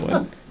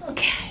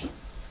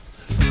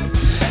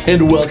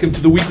And welcome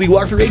to the weekly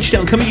walk through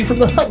H-Town, coming to you from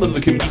the hub of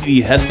the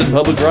community, Heston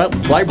Public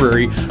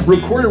Library,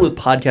 recorded with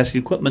podcasting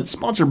equipment,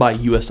 sponsored by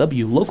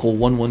USW Local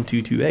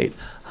 11228.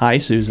 Hi,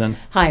 Susan.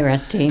 Hi,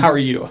 Rusty. How are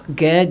you?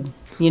 Good.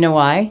 You know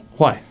why?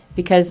 Why?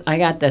 Because I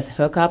got this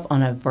hookup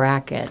on a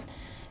bracket,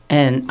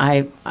 and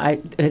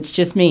it's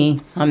just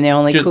me. I'm the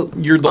only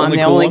You're the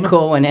only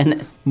cool one in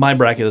it. My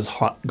bracket is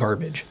hot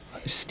garbage.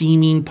 A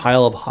steaming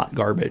pile of hot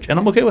garbage, and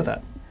I'm okay with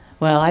that.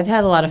 Well, I've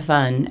had a lot of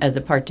fun as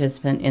a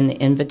participant in the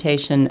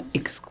invitation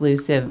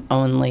exclusive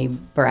only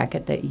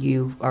bracket that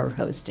you are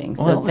hosting.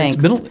 So well,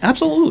 thanks.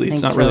 Absolutely.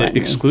 Thanks it's not really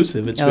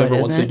exclusive. It's whoever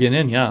wants to get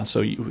in. Yeah.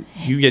 So you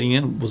getting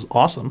in was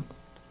awesome.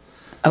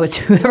 Oh, it's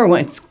whoever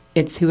wants.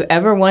 It's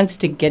whoever wants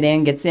to get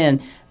in gets in.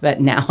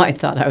 But now I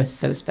thought I was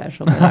so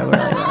special, but I really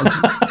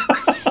wasn't.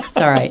 It's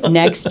all right.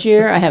 Next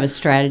year, I have a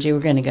strategy. We're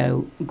going to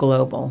go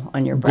global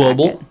on your bracket.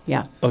 Global?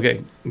 Yeah.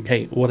 Okay.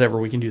 Hey, whatever.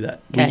 We can do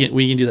that. Okay.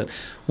 We can do that.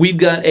 We've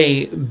got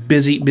a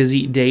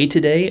busy day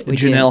today.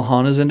 Janelle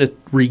Hahn is in to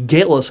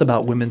regale us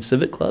about Women's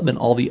Civic Club and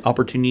all the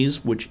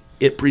opportunities which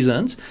it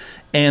presents.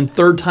 And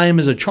third time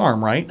is a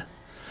charm, right?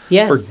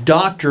 Yes. For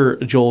Dr.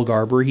 Joel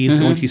Garber, he's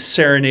going to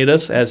serenade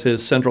us as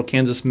his Central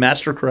Kansas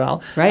Master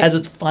Chorale has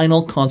its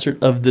final concert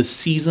of the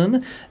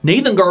season.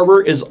 Nathan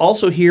Garber is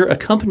also here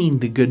accompanying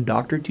the good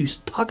doctor to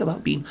talk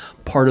about being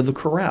part of the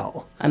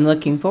chorale. I'm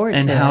looking forward to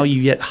it. And how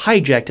you get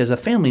hijacked as a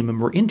family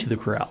member into the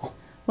chorale.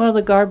 Well,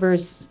 the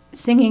Garbers'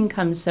 singing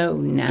comes so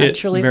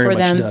naturally for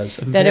them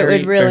that it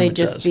would really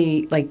just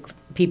be like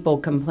people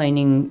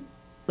complaining.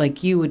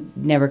 Like you would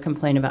never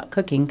complain about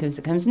cooking because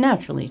it comes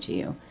naturally to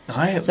you.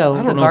 I don't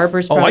know.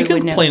 Garbers probably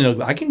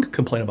I can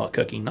complain about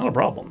cooking, not a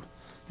problem.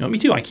 You know, me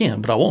too. I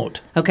can, but I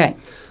won't. Okay,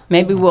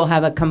 maybe we'll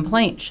have a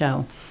complaint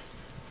show.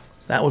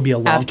 That would be a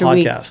long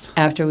podcast.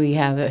 After we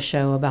have a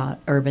show about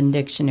Urban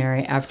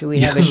Dictionary, after we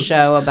have a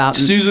show about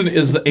Susan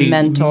is a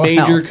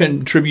major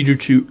contributor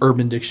to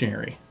Urban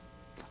Dictionary.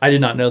 I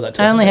did not know that.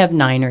 I only have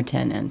 9 or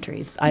 10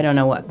 entries. I don't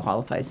know what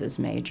qualifies as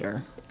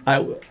major. I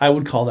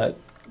would call that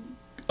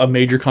a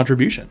major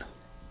contribution.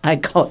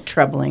 I'd call it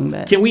troubling,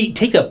 but... Can we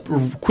take a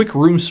quick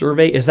room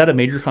survey? Is that a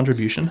major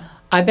contribution?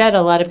 I bet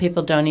a lot of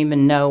people don't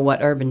even know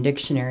what Urban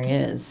Dictionary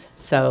is.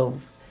 So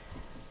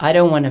I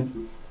don't want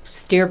to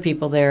steer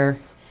people there.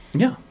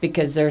 Yeah.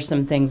 Because there's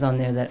some things on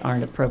there that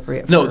aren't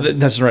appropriate for... No,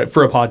 that's right,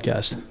 for a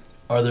podcast.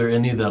 Are there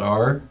any that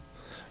are?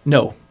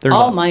 No, there's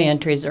all not. my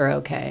entries are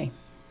okay.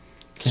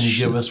 Can you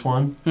give us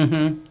one?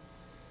 Mm-hmm.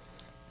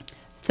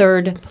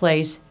 Third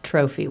place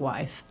trophy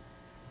wife.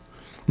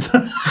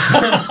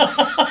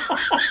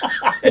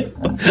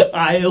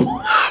 I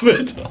love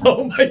it.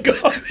 Oh my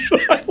gosh,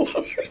 I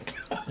love it.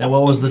 And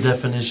what was the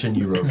definition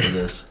you wrote for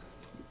this?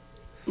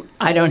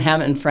 I don't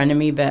have it in front of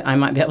me, but I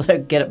might be able to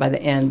get it by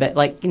the end. But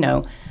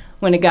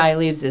when a guy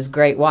leaves his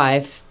great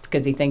wife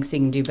because he thinks he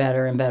can do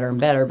better and better and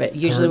better, but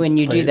usually when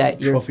you do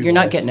that, you're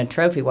not getting a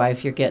trophy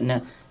wife, you're getting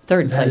a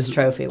third place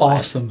trophy wife.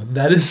 Awesome.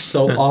 That is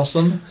so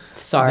awesome.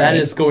 Sorry. That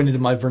is going into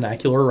my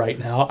vernacular right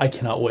now. I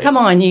cannot wait. Come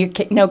on,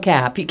 no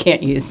cap. You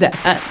can't use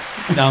that.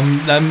 I'm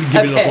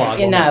giving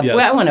applause. Enough. On that, yes.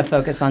 Well, I want to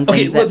focus on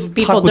things that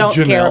people don't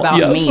Janelle. care about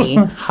me.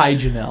 Hi,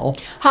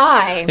 Janelle.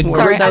 Hi.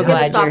 Sorry, so I'm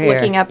going to stop you're here.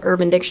 looking up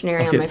Urban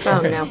Dictionary on my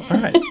phone now.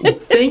 All right. Well,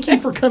 thank you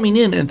for coming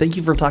in, and thank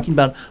you for talking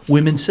about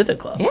Women's Civic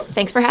Club. Yeah,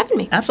 thanks for having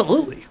me.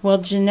 Absolutely. Well,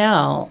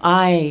 Janelle,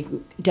 I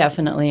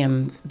definitely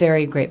am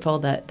very grateful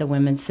that the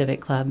Women's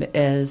Civic Club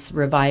is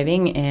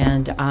reviving.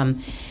 And,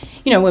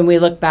 when we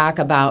look back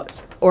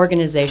about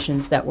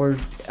organizations that were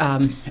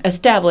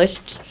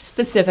established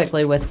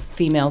specifically with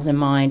females in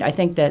mind, I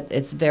think that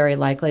it's very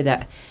likely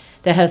that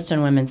the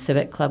Heston Women's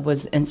Civic Club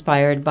was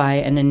inspired by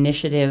an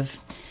initiative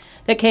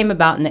that came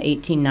about in the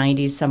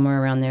 1890s,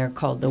 somewhere around there,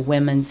 called the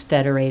Women's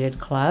Federated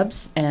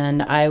Clubs.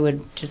 And I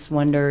would just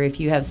wonder if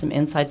you have some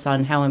insights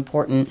on how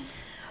important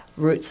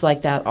roots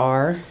like that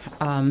are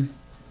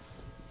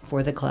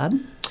for the club.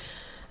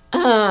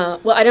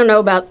 Well, I don't know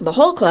about the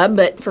whole club,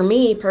 but for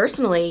me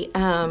personally,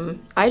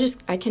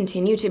 I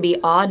continue to be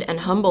awed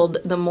and humbled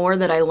the more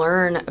that I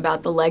learn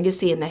about the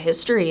legacy and the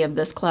history of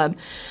this club.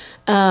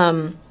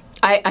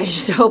 I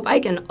just hope I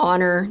can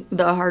honor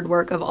the hard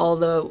work of all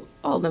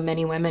the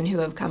many women who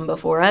have come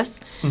before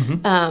us.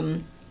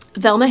 Mm-hmm.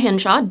 Thelma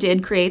Henshaw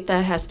did create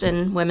the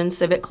Heston Women's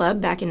Civic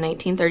Club back in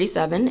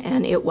 1937,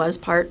 and it was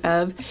part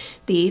of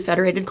the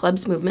Federated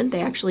Clubs movement.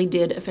 They actually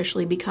did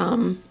officially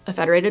become a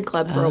federated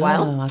club for a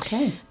while.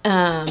 Okay.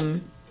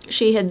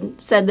 She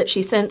had said that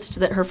she sensed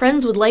that her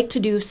friends would like to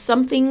do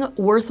something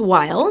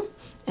worthwhile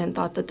and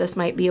thought that this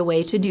might be a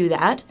way to do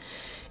that.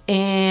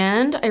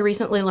 And I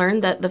recently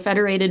learned that the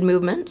federated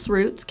movement's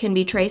roots can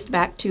be traced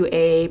back to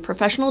a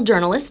professional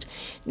journalist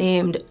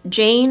named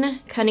Jane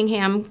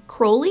Cunningham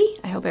Crowley,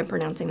 I hope I'm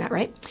pronouncing that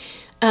right,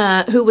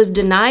 who was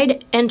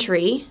denied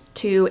entry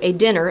to a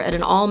dinner at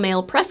an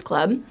all-male press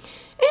club. And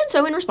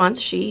so in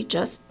response, she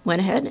just went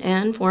ahead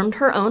and formed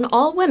her own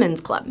all-women's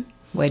club.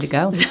 Way to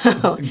go.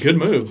 So, good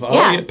move.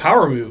 Yeah.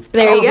 Power move.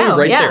 There Power you go. Move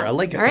right yeah. there. I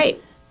like it. All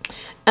right.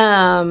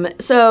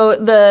 So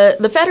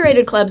the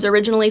federated clubs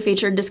originally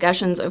featured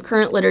discussions of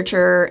current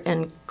literature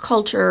and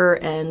culture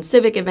and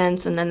civic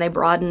events, and then they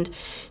broadened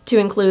to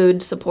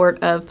include support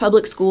of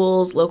public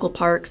schools, local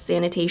parks,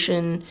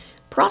 sanitation,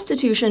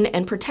 prostitution,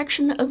 and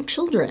protection of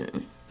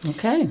children.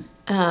 Okay.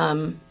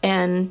 And,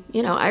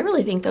 I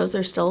really think those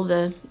are still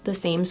the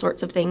same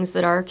sorts of things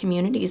that our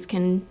communities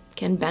can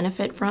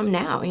benefit from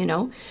now,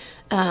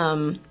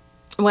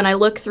 When I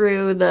look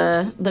through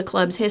the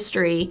club's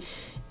history,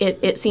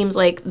 it seems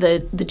like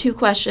the two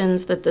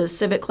questions that the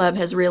Civic Club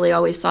has really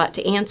always sought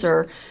to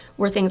answer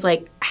were things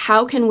like,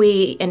 how can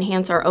we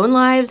enhance our own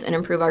lives and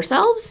improve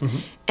ourselves? Mm-hmm.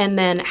 And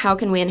then how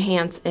can we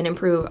enhance and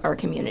improve our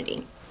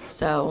community?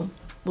 So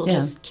we'll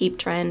just keep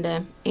trying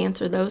to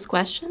answer those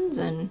questions.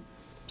 And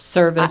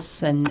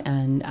service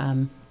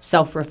and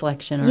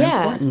self-reflection are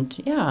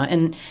important. Yeah,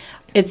 and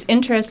it's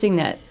interesting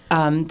that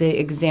the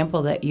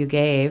example that you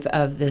gave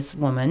of this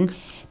woman,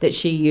 that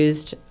she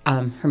used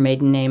her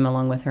maiden name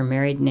along with her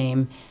married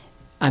name.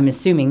 I'm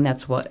assuming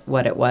that's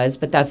what it was,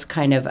 but that's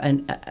kind of,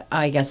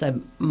 I guess, a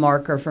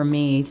marker for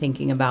me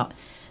thinking about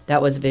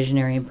that was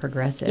visionary and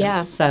progressive.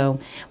 Yeah. So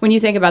when you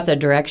think about the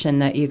direction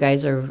that you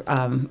guys are,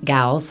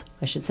 gals,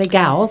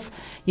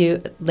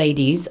 you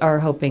ladies are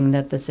hoping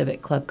that the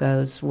Civic Club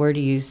goes, where do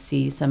you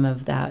see some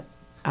of that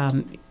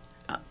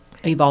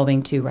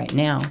evolving to right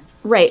now?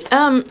 Right.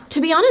 To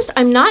be honest,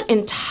 I'm not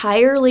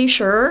entirely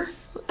sure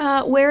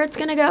where it's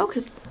going to go,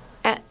 because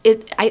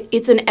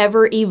it's an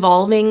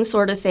ever-evolving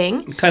sort of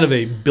thing. Kind of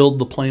a build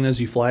the plane as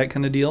you fly it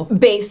kind of deal?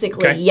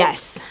 Basically, okay.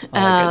 Yes.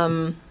 I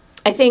like it.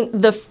 I think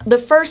the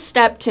first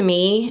step to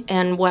me,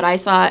 and what I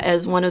saw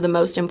as one of the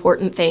most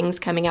important things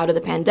coming out of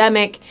the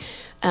pandemic,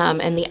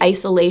 and the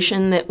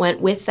isolation that went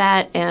with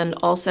that, and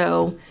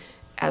also,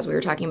 as we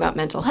were talking about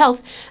mental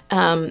health,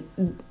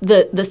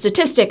 the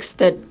statistics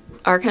that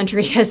our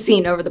country has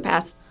seen over the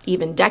past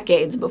even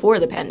decades before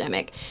the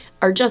pandemic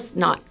are just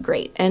not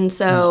great. And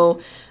so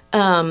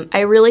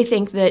I really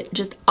think that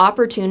just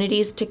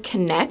opportunities to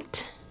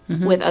connect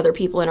with other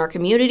people in our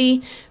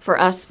community, for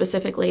us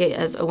specifically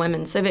as a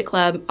women's civic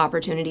club,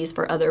 opportunities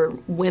for other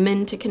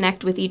women to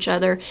connect with each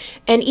other,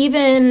 and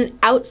even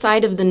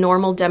outside of the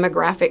normal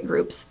demographic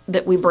groups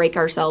that we break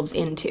ourselves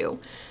into,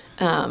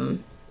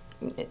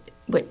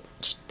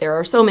 which there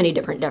are so many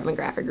different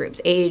demographic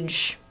groups: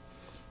 age,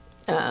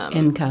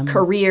 income,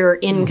 career,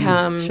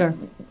 income, Sure.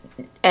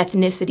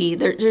 ethnicity.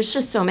 There's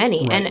just so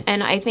many. Right.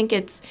 And I think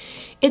it's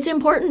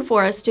important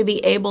for us to be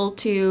able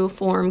to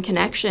form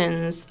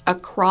connections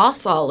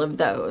across all of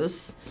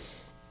those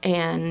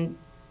and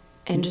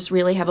just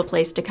really have a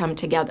place to come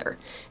together.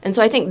 And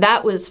so I think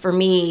that was, for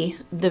me,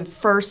 the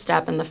first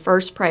step and the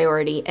first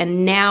priority.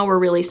 And now we're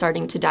really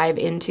starting to dive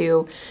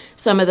into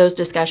some of those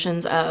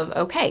discussions of,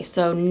 okay,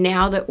 so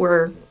now that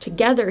we're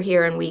together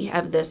here and we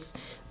have this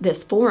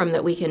forum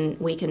that we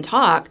can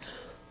talk,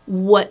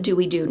 what do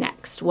we do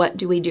next? What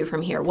do we do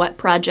from here? What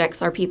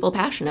projects are people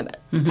passionate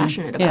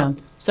about? Yeah.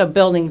 So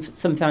building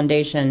some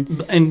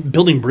foundation. And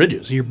building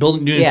bridges. You're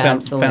doing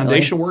absolutely.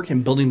 foundation work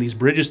and building these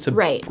bridges to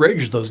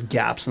bridge those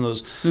gaps and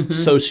those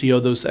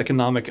those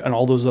economic and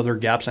all those other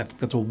gaps. I think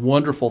that's a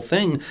wonderful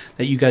thing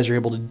that you guys are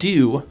able to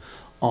do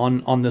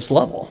on this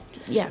level.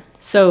 Yeah.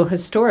 So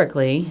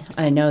historically,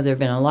 I know there have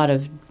been a lot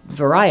of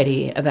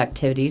variety of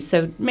activities,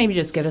 so maybe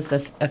just give us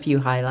a few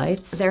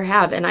highlights. There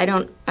have, and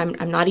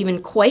I'm not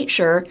even quite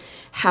sure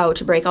how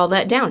to break all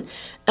that down.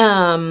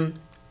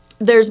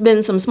 There's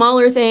been some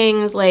smaller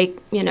things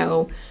like,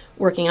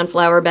 working on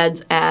flower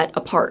beds at a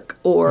park,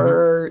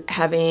 or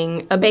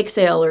having a bake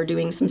sale, or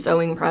doing some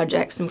sewing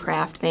projects, some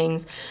craft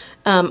things.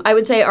 I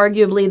would say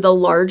arguably the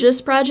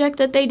largest project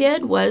that they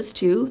did was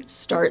to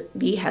start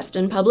the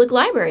Heston Public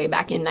Library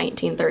back in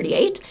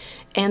 1938,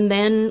 and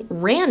then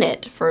ran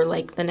it for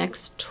like the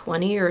next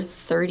 20 or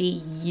 30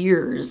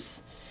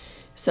 years.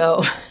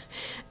 So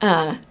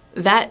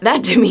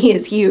that to me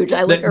is huge.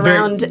 I look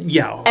around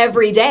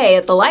every day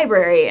at the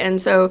library,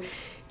 and so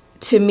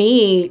to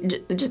me,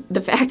 just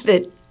the fact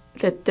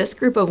that this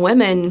group of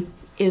women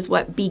is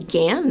what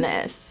began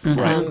this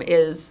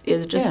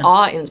is just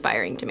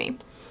awe-inspiring to me.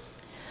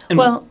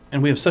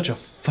 And we have such a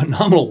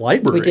phenomenal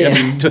library. We do. I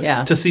mean,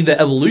 to see the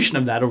evolution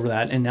of that over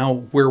that, and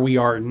now where we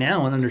are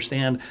now, and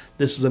understand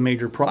this is a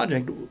major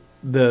project.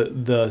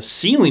 The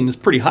ceiling is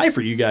pretty high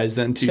for you guys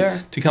then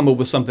to come up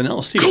with something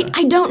else too.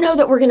 I don't know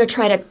that we're going to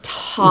try to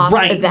top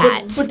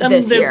that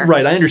this year.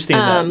 Right, I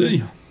understand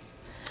that.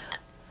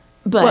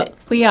 But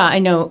I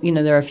know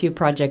there are a few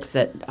projects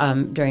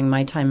that during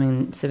my time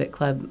in Civic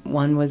Club.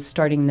 One was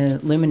starting the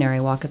Luminary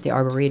Walk at the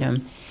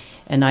Arboretum,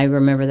 and I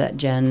remember that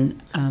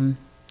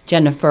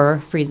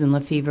Jennifer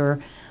Friesen-Lefevre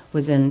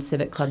was in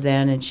Civic Club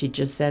then, and she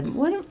just said,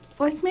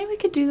 maybe we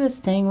could do this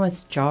thing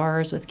with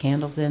jars with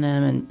candles in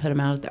them and put them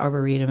out at the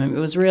Arboretum. I mean, it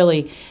was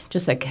really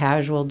just a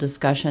casual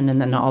discussion,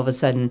 and then all of a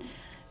sudden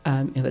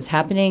it was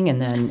happening,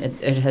 and then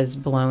it has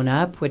blown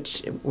up,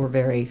 which we're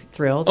very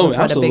thrilled with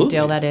what a big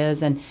deal that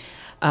is. And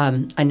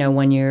I know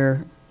one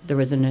year there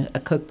was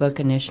a cookbook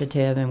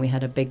initiative, and we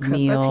had a big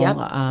meal.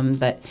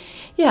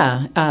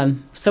 Yep.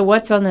 So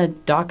what's on the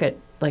docket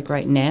like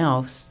right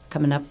now,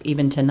 coming up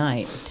even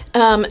tonight?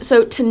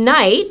 So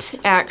tonight,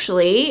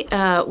 actually,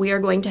 we are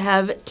going to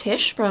have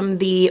Tish from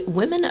the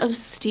Women of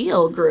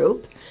Steel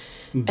group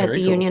at the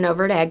Union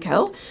over at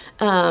AGCO.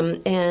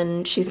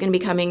 And she's going to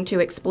be coming to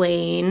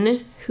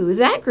explain who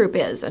that group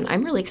is. And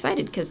I'm really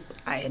excited because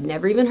I had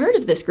never even heard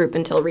of this group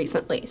until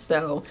recently.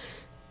 So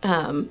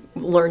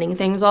learning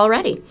things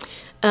already.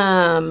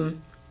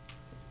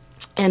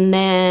 And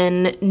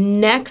then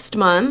next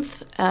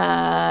month,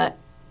 at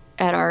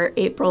our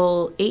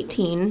April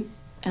 18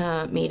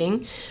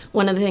 meeting,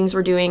 one of the things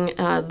we're doing,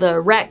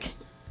 the rec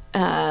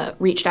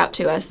reached out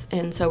to us,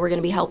 and so we're going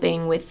to be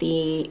helping with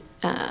the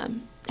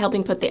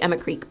helping put the Emma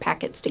Creek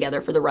packets together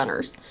for the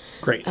runners.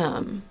 Great.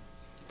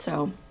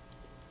 So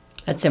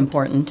that's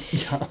important.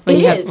 Yeah. When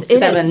you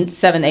It have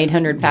is.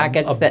 800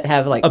 packets that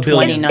have like a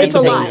billion. 29 It's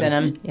a things lot. in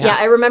them. Yeah,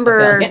 I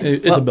remember.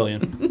 It's a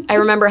billion. I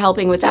remember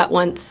helping with that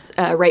once,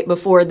 right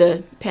before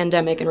the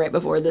pandemic and right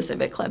before the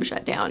Civic Club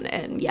shut down.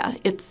 And yeah,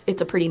 it's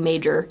a pretty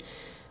major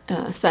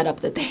setup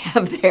that they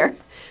have there.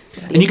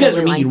 And you guys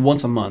are meeting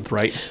once a month,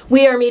 right?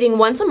 We are meeting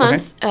once a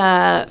month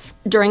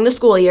during the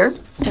school year.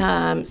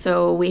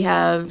 So we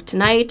have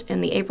tonight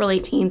and the April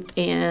 18th,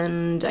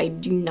 and I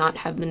do not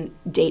have the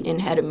date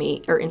in front of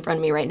me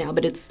right now,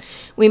 but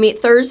we meet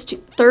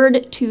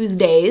third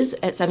Tuesdays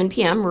at 7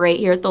 p.m. right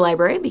here at the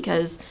library,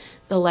 because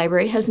the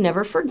library has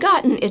never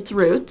forgotten its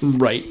roots,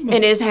 Right.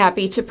 and is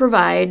happy to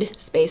provide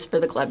space for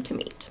the club to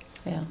meet.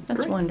 Yeah,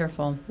 that's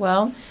wonderful.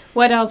 Well,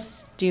 what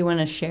else do you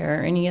want to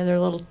share? Any other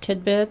little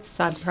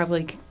tidbits?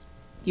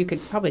 You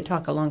could probably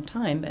talk a long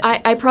time. But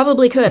I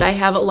probably could. I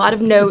have a lot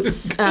of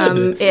notes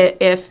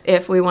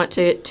if we want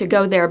to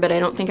go there, but I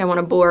don't think I want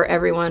to bore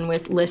everyone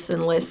with lists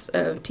and lists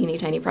of teeny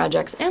tiny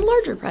projects and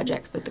larger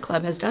projects that the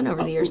club has done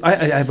over the years. I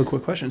have a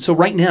quick question. So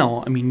right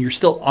now, I mean, you're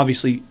still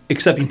obviously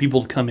accepting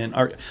people to come in.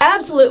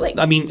 Absolutely.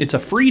 I mean, it's a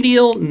free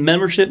deal,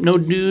 membership, no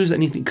dues,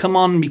 anything. Come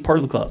on and be part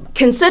of the club.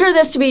 Consider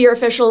this to be your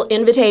official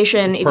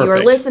invitation. If you are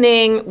Perfect.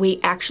 listening, we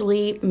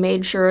actually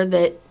made sure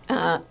that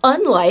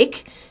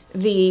unlike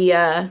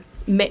the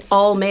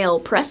all-male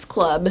press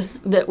club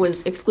that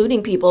was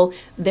excluding people,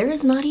 there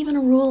is not even a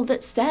rule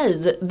that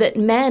says that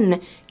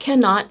men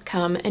cannot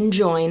come and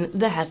join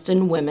the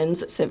Heston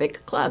Women's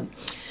Civic Club.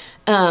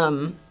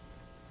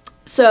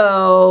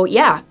 So,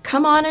 yeah,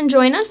 come on and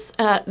join us.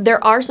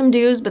 There are some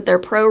dues, but they're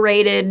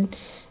prorated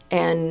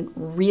and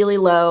really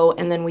low,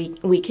 and then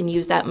we can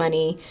use that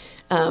money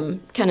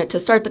kind of to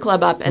start the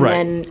club up. And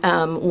then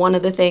one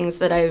of the things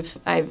that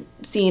I've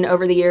seen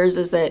over the years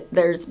is that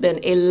there's been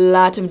a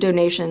lot of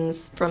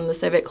donations from the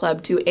Civic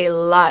Club to a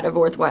lot of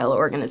worthwhile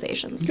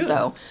organizations. Good.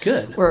 So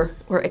Good. we're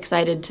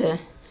excited to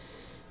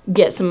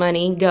get some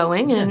money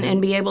going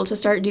and be able to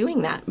start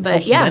doing that.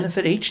 But yeah,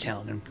 benefit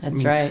H-Town. And,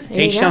 That's right. There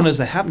you H-Town go. is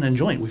a happening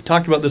joint. We've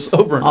talked about this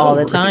over and all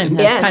over. the time.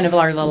 That's Yes. kind of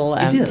our little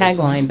It is.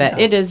 tagline. But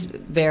Yeah. it is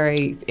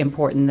very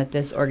important that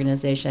this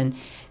organization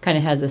kind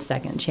of has a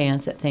second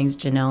chance at things,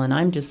 Janelle. And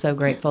I'm just so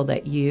grateful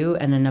that you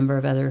and a number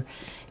of other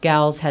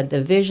gals had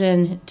the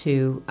vision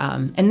to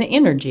and the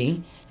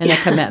energy and the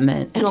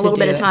commitment and a to little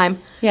bit do of it. time.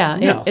 Yeah,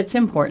 Yeah. it's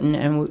important,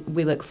 and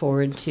we look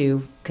forward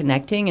to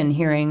connecting and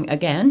hearing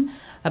again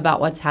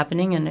about what's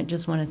happening. And I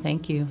just want to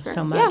thank you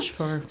so much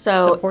for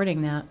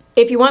supporting that.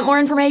 If you want more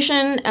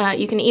information,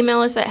 you can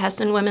email us at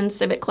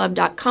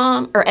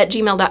HestonWomen'sCivicClub.com or at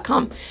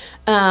gmail.com.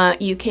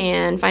 You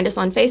can find us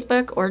on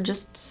Facebook or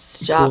just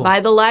stop Cool. by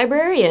the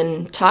library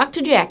and talk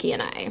to Jackie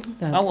and I.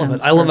 That I love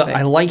it. sounds I love it. perfect.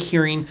 I like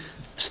hearing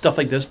stuff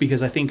like this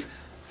because I think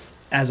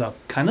as a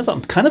kind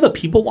of a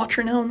people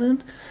watcher now and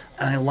then,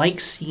 and I like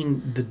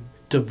seeing the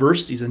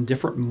diversities and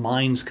different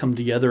minds come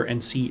together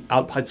and see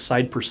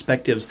outside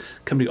perspectives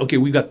come to, okay,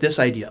 we've got this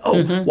idea.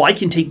 Oh, well, I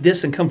can take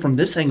this and come from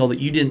this angle that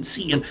you didn't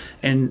see.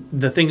 And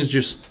the things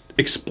just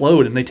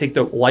explode and they take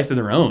the life of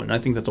their own. I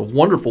think that's a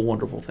wonderful,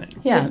 wonderful thing.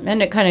 Yeah,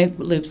 and it kind of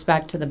loops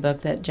back to the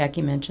book that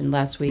Jackie mentioned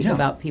last week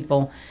about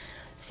people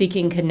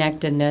seeking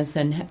connectedness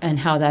and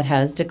how that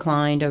has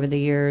declined over the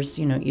years.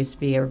 You know, it used to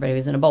be everybody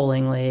was in a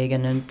bowling league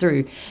and then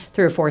through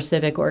 3 or 4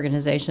 civic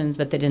organizations,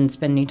 but they didn't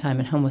spend any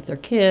time at home with their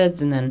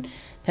kids, and then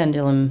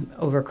pendulum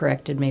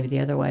overcorrected maybe the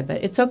other way.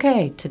 But it's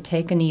okay to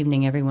take an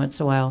evening every once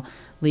in a while,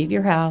 leave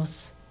your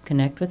house,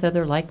 connect with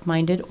other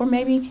like-minded, or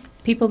maybe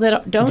people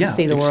that don't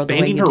see the world the way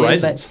expanding you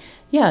horizons. do.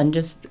 But and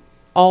just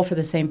all for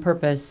the same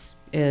purpose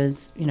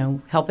is,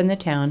 helping the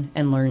town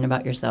and learning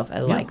about yourself. I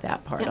like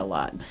that part a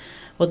lot.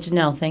 Well,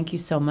 Janelle, thank you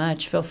so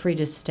much. Feel free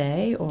to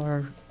stay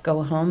or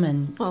go home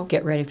and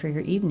get ready for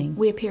your evening.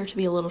 We appear to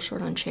be a little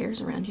short on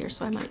chairs around here,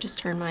 so I might just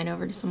turn mine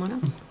over to someone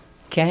else.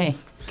 Okay,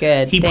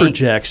 good. He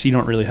projects. You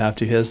don't really have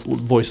to. His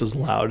voice is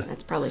loud.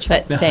 That's probably true.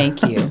 But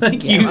thank you.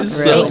 Thank you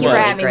so Thank you for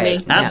much. having me.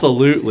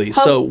 Absolutely.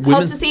 Hope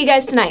to see you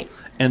guys tonight.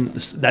 And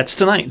that's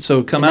tonight.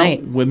 So come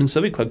out, Women's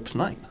Civic Club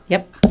tonight.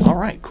 Yep. All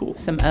right, cool.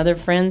 Some other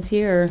friends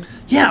here.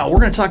 Yeah, we're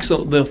going to talk. So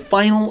the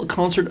final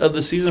concert of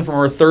the season from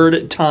our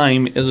third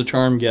time as a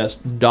charm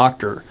guest,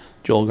 Dr.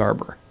 Joel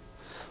Garber.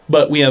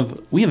 But we have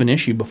an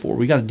issue before.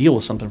 We got to deal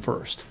with something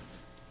first.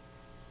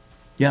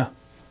 Yeah.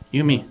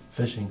 You and me.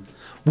 Fishing.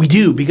 We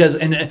do, because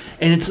and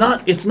it's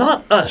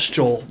not us,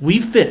 Joel. We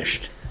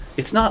fished.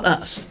 It's not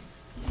us.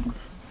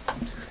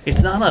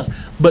 It's not us.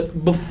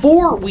 But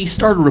before we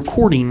started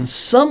recording,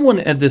 someone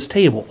at this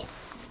table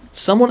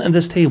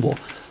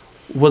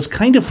was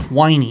kind of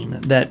whining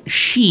that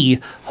she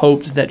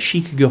hoped that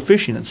she could go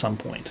fishing at some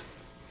point.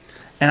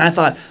 And I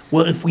thought,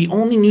 well, if we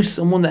only knew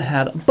someone that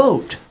had a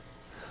boat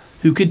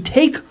who could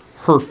take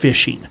her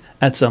fishing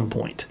at some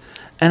point.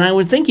 And I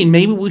was thinking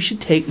maybe we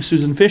should take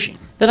Susan fishing.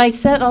 But I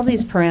set all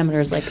these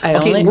parameters.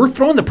 We're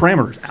throwing the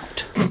parameters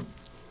out.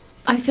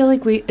 I feel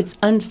like it's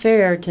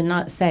unfair to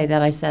not say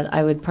that. I said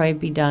I would probably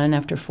be done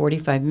after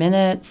 45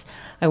 minutes.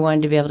 I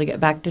wanted to be able to get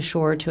back to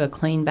shore to a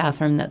clean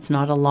bathroom that's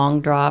not a long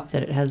drop,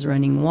 that it has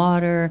running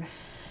water.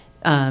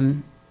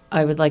 I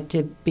would like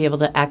to be able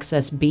to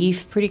access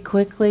beef pretty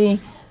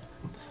quickly.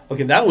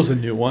 Okay, that was a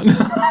new one.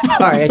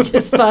 Sorry, I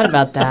just thought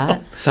about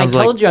that. Sounds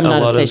I told like you I'm a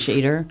not lot a of fish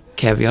eater.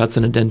 Caveats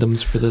and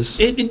addendums for this.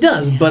 It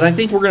does, but I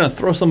think we're going to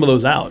throw some of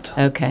those out.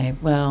 Okay,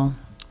 well,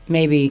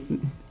 maybe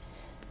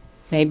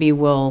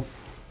we'll...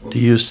 Do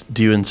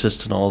you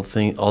insist on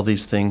all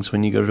these things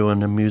when you go to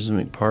an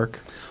amusement park?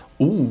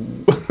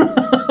 Ooh.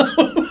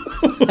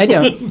 I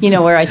don't. You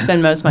know, where I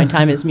spend most of my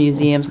time is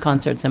museums,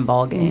 concerts, and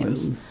ball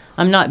games.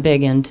 I'm not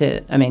big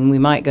into, we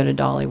might go to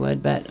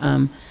Dollywood, but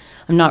I'm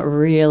not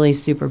really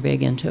super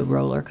big into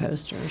roller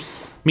coasters.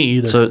 Me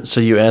either.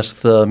 So you ask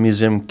the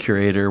museum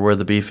curator where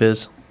the beef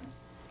is?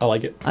 I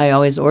like it. I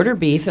always order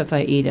beef if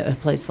I eat at a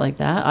place like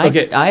that.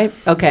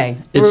 Okay.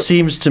 It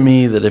seems to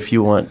me that if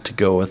you want to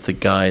go with the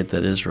guide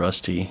that is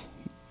rusty,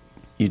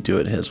 you do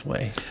it his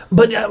way.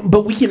 But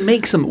we can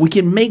make some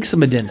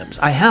addendums.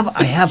 I have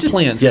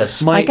plans.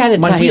 Yes. I gotta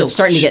tell you, it's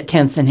starting to get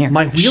tense in here.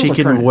 My wheels She are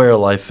can turning. wear a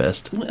life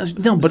vest.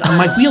 No, but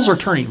my wheels are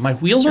turning. My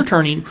wheels are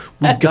turning.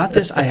 We've got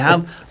this. I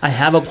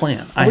have a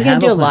plan. Are we gonna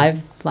do a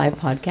live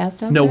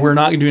podcast out No, there? we're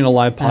not doing a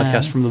live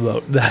podcast from the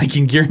boat. I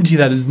can guarantee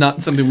that is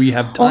not something we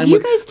have time You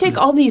with. guys take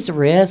all these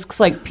risks,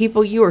 like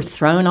people you were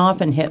thrown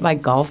off and hit by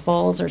golf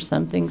balls or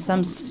something,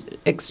 some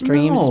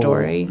extreme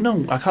story.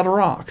 No, I caught a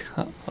rock.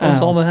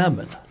 That's all that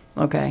happened.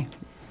 Okay.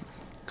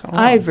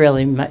 I'd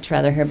really much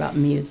rather hear about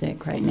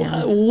music right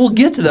now. We'll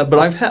get to that, but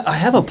I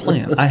have a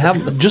plan. I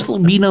have just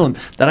be known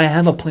that I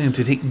have a plan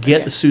to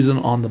get Susan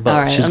on the boat.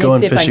 All right, She's let me going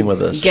see if I fishing can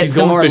with us. Get She's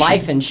some going more fishing.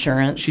 life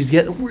insurance. She's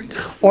getting.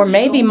 Or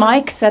maybe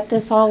Mike set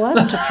this all up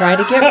to try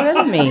to get rid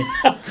of me.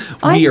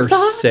 We are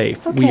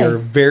safe. Okay. We are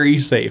very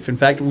safe. In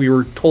fact, we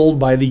were told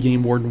by the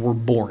game warden we're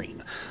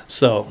boring.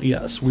 So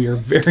yes, we are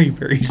very,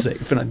 very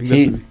safe, and I think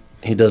that's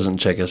He doesn't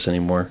check us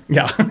anymore.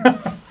 yeah.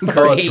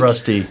 Oh, it's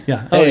rusty.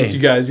 Yeah. Hey. It's you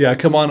guys. Yeah.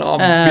 Come on. I'll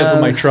be up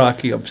in my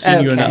truck. I've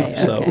seen you enough.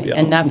 So yeah.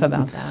 Enough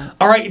about that.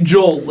 All right,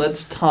 Joel.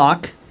 Let's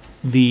talk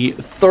the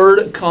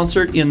third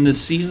concert in this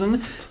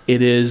season.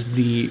 It is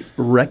the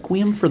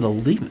Requiem for the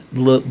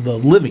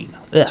Living.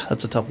 Yeah,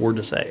 that's a tough word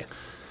to say.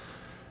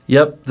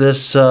 Yep,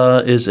 this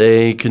is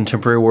a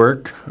contemporary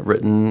work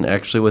written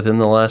actually within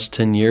the last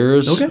 10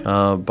 years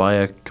by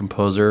a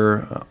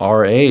composer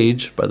our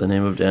age by the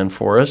name of Dan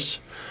Forrest.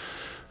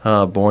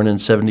 Born in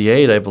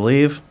 1978, I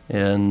believe,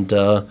 and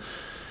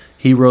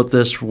he wrote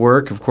this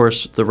work. Of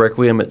course, the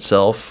Requiem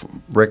itself,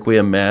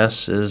 Requiem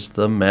Mass, is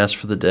the Mass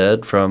for the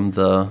Dead from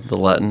the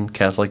Latin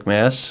Catholic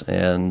Mass,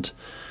 and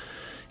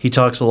he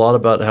talks a lot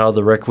about how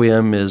the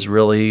Requiem is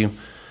really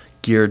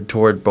geared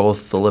toward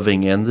both the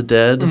living and the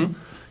dead. Mm-hmm.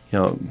 You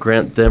know,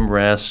 grant them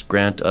rest,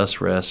 grant us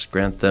rest,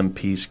 grant them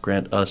peace,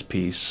 grant us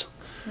peace.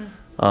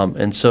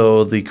 And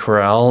so the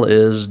chorale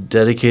is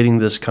dedicating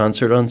this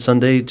concert on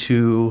Sunday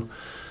to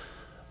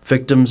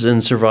victims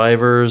and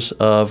survivors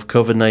of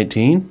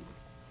COVID-19.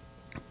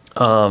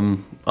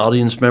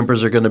 Audience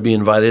members are going to be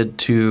invited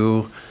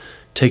to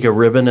take a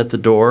ribbon at the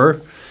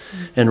door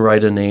and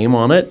write a name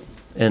on it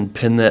and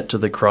pin that to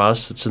the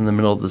cross that's in the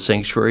middle of the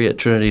sanctuary at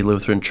Trinity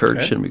Lutheran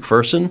Church in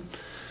McPherson.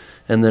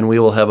 And then we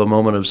will have a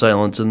moment of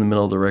silence in the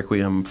middle of the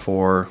Requiem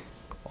for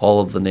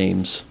all of the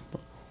names.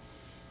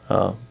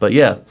 But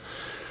yeah,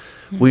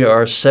 we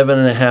are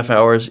 7.5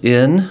 hours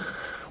in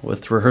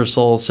with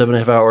rehearsal,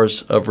 7.5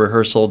 hours of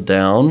rehearsal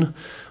down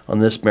on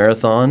this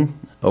marathon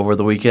over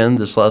the weekend,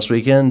 this last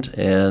weekend,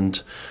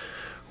 and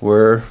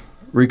we're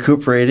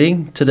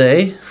recuperating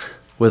today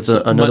with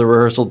another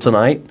rehearsal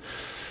tonight.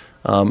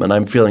 And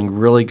I'm feeling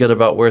really good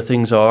about where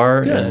things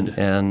are. Good.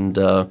 And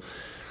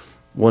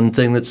one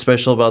thing that's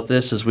special about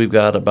this is we've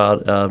got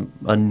about a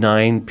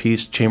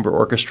 9-piece chamber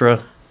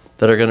orchestra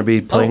that are going to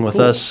be playing with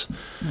us.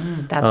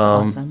 That's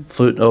awesome.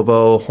 Flute,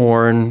 oboe,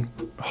 horn,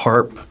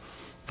 harp,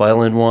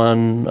 violin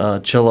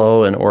one,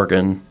 cello, and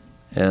organ.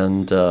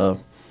 And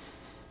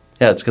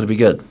it's going to be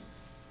good.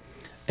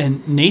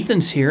 And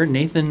Nathan's here.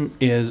 Nathan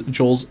is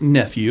Joel's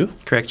nephew.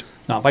 Correct.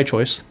 Not by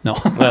choice. No.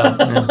 Well,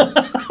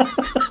 yeah.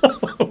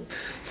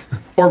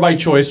 Or by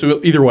choice,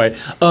 either way.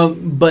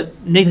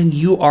 But Nathan,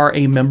 you are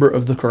a member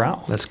of the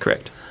chorale. That's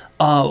correct.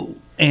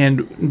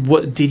 And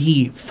what did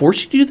he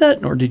force you to do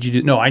that, or did you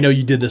do? No, I know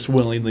you did this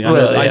willingly.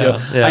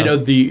 I know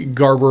the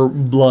Garber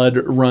blood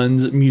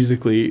runs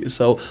musically.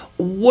 So,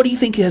 what do you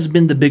think has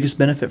been the biggest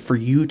benefit for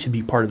you to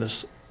be part of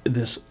this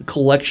this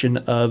collection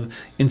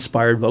of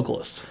inspired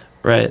vocalists.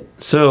 Right.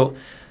 So,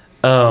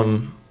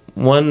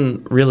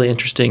 one really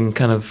interesting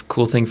kind of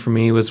cool thing for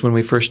me was when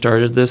we first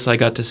started this, I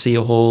got to see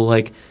a whole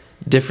like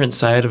different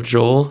side of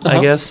Joel,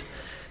 I guess,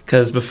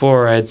 because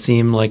before I've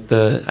seen like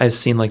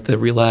the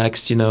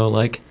relaxed,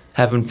 like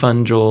having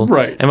fun Joel.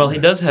 Right. And while he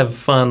does have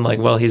fun, like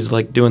while he's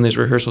like doing these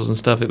rehearsals and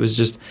stuff, it was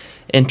just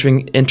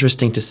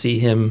interesting to see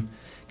him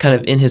kind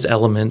of in his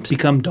element.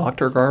 Become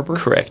Dr. Garber?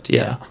 Correct.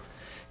 Yeah.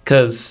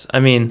 Because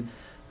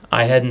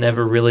I had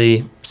never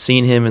really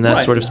seen him in that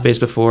sort of space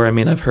before.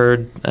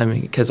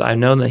 Because I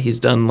know that he's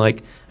done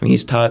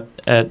he's taught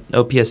at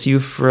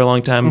OPSU for a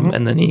long time,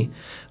 and then he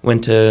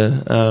went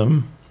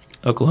to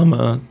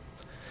Oklahoma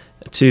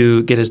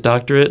to get his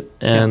doctorate,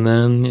 and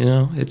then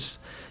it's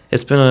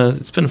been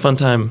a fun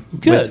time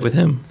with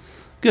him.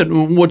 Good.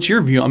 What's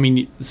your view?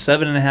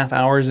 7.5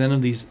 hours in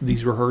of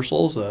these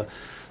rehearsals,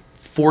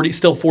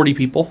 40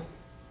 people.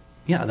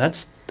 Yeah,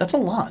 that's a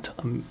lot.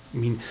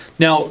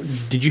 Now,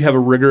 did you have a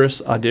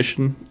rigorous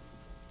audition?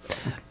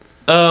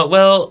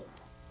 Well,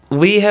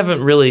 we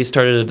haven't really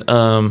started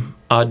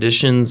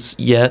auditions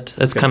yet.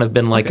 That's kind of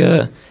been like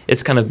a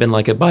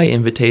by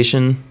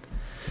invitation.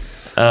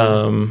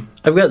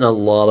 I've gotten a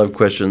lot of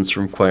questions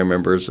from choir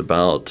members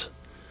about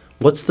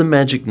what's the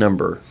magic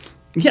number.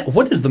 Yeah,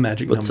 what is the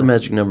magic number? What's the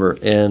magic number?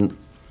 And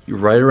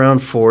right around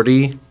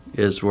 40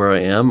 is where I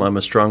am. I'm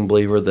a strong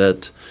believer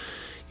that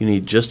you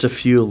need just a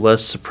few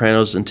less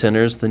sopranos and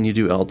tenors than you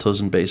do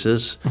altos and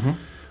basses.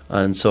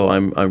 And so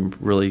I'm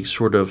really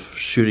sort of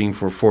shooting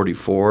for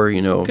 44,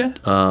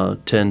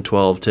 10,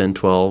 12, 10,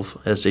 12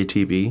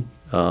 SATB.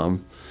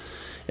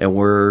 And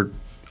we're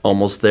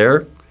almost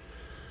there.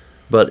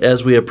 But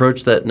as we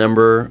approach that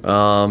number,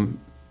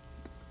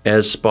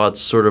 as spots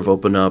sort of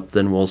open up,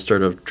 then we'll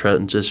start to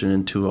transition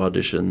into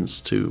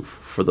auditions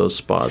for those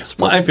spots.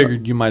 Well, I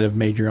figured you might have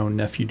made your own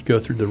nephew to go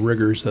through the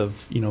rigors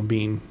of,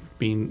 being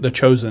the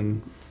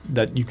chosen,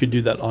 that you could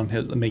do that on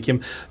his, make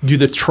him do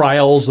the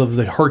trials of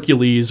the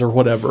Hercules or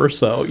whatever.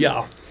 So,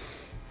 yeah.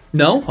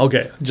 No?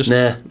 Okay. Just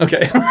nah.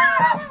 Okay.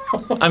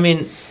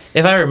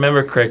 If I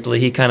remember correctly,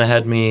 he kind of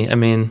had me.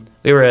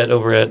 We were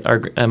over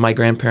at my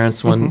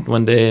grandparents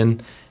one day,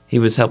 and he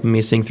was helping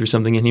me sing through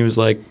something, and he was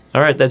like,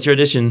 "All right, that's your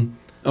audition.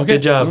 Okay.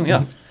 Good job."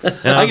 Yeah.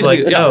 And I was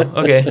like, "Oh,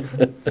 okay."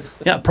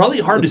 Yeah,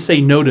 probably hard to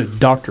say no to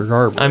Dr.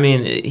 Garber.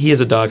 He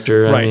is a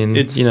doctor. Right.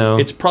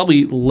 It's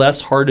probably less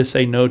hard to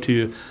say no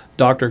to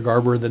Dr.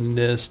 Garber than it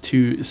is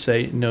to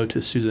say no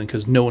to Susan,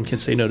 because no one can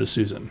say no to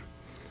Susan.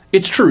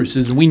 It's true,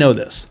 Susan. We know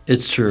this.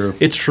 It's true.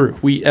 It's true.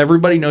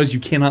 Everybody knows you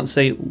cannot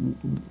say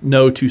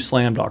no to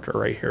Slam Doctor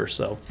right here.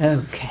 So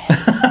okay,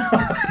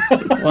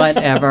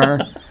 whatever.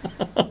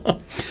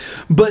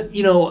 But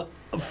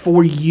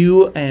for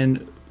you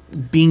and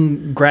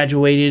being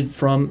graduated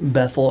from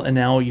Bethel, and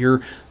now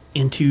you're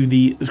into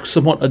the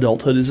somewhat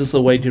adulthood, is this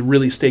a way to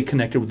really stay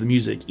connected with the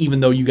music, even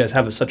though you guys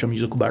have such a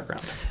musical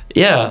background?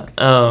 Yeah.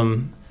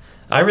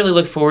 I really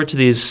look forward to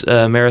these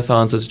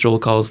marathons, as Joel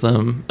calls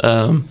them.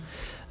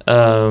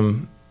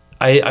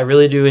 I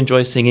really do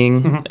enjoy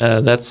singing.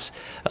 That's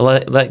a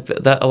lot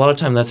of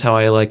time. That's how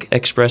I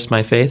express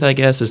my faith, I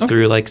guess, is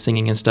through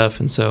singing and stuff.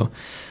 And so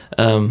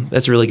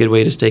that's a really good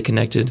way to stay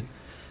connected.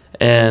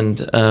 And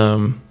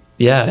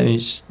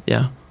it's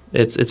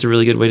a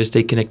really good way to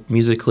stay connected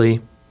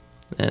musically.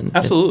 And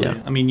absolutely.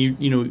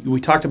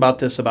 We talked about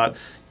this, about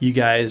you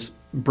guys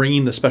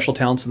bringing the special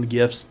talents and the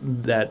gifts,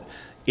 that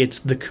it's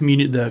the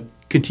community, the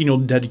continual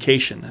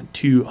dedication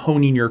to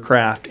honing your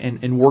craft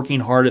and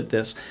working hard at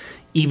this,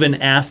 even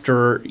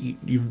after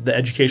the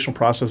educational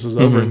process is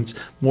over. And it's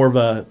more of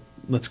a,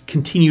 let's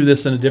continue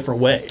this in a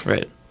different way.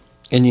 Right.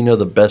 And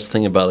the best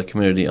thing about a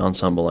community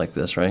ensemble like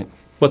this, right?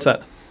 What's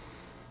that?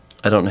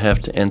 I don't have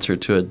to answer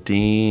to a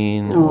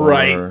dean or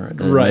an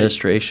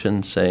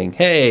administration saying,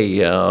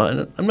 hey,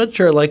 I'm not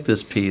sure I like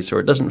this piece, or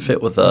it doesn't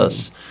fit with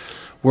us.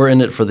 We're in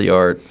it for the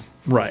art.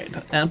 Right.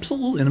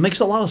 Absolutely. And it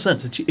makes a lot of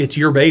sense. It's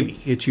your baby.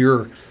 It's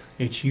your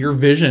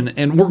vision.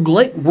 And we're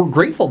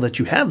grateful that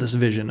you have this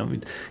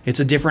vision. It's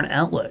a different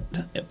outlet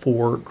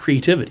for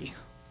creativity.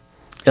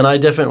 And I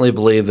definitely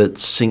believe that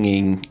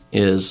singing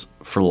is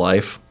for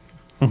life.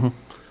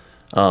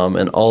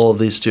 And all of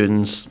these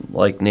students,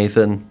 like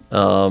Nathan,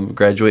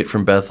 graduate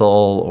from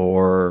Bethel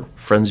or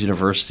Friends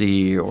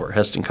University or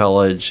Heston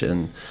College,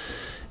 and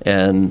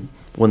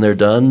when they're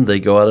done, they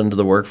go out into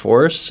the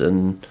workforce,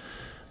 and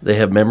they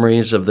have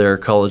memories of their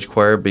college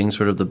choir being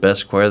sort of the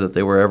best choir that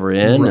they were ever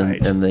in,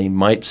 and they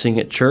might sing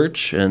at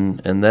church, and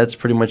that's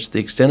pretty much the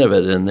extent of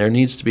it, and there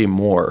needs to be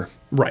more.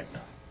 Right.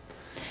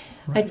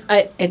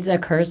 It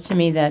occurs to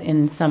me that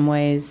in some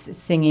ways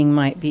singing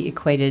might be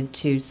equated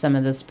to some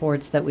of the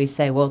sports that we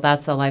say, well,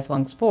 that's a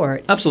lifelong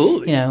sport.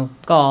 Absolutely.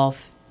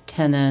 Golf,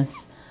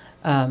 tennis,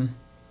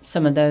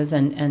 some of those,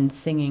 and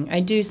singing. I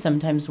do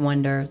sometimes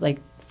wonder,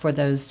 for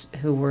those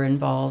who were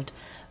involved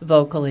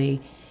vocally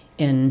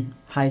in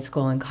high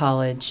school and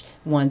college,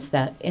 once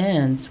that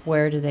ends,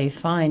 where do they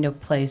find a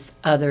place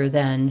other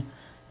than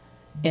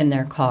in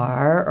their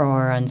car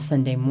or on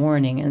Sunday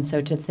morning? And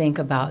so to think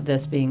about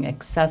this being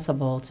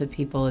accessible to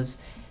people is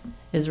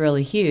is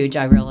really huge.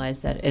 I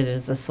realize that it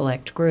is a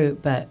select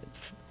group, but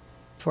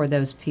for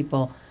those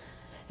people,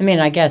 I mean,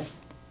 I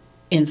guess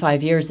in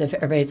 5 years, if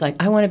everybody's like,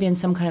 I want to be in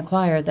some kind of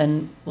choir,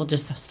 then we'll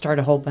just start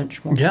a whole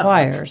bunch more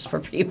choirs for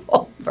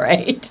people,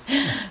 right?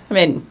 I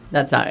mean,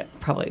 that's not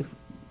probably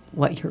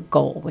what your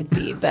goal would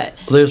be, but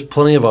there's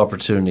plenty of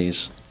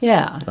opportunities.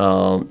 Yeah.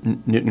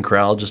 Newton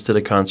Chorale just did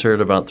a concert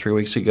about 3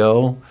 weeks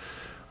ago,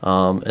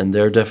 and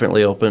they're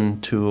definitely open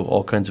to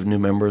all kinds of new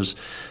members.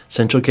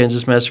 Central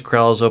Kansas Master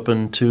Chorale is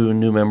open to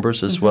new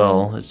members as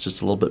well. It's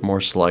just a little bit more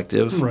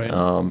selective. Right.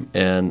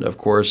 And, of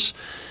course,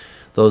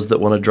 those that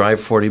want to drive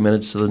 40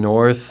 minutes to the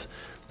north,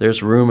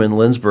 there's room in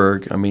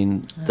Lindsborg. I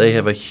mean, they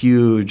have a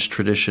huge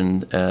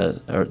tradition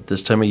at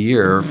this time of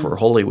year for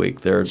Holy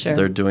Week. They're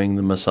doing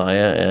the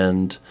Messiah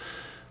and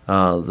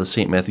the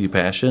St. Matthew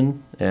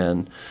Passion,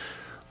 and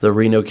the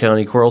Reno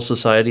County Choral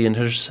Society in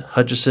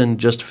Hutchinson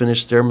just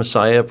finished their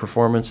Messiah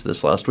performance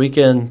this last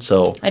weekend.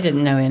 So I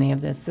didn't know any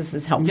of this. This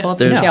is helpful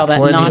there's to see all that.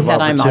 plenty Not of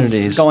that I'm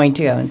opportunities. going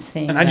to go and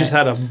see. And I just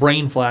had a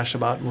brain flash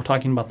we're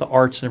talking about the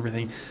arts and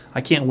everything. I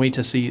can't wait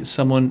to see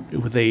someone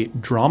with a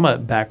drama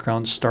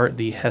background start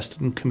the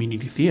Heston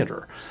Community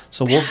Theater.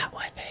 So that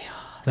would be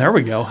awesome. There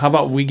we go. How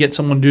about we get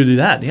someone to do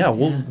that? Yeah,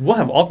 we'll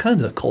have all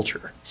kinds of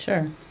culture.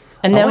 Sure.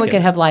 And then we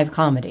could have live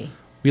comedy.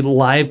 We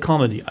live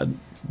comedy.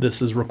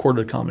 This is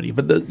recorded comedy,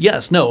 but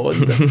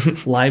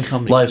live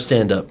comedy. Live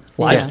stand-up.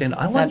 Live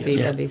stand-up. I like it.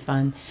 That'd be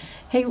fun.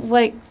 Hey,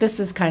 this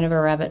is kind of a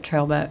rabbit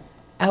trail, but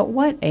at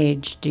what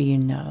age do you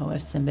know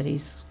if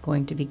somebody's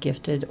going to be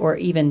gifted or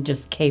even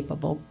just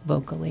capable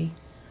vocally?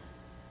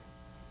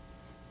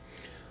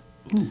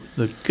 Ooh,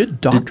 the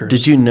good doctors.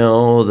 Did you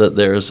know that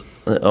there's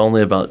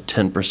only about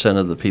 10%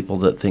 of the people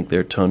that think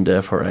they're tone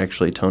deaf are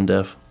actually tone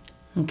deaf?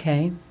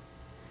 Okay.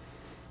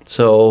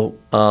 So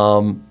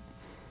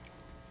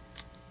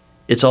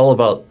it's all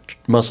about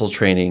muscle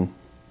training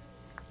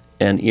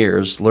and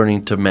ears,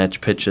 learning to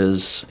match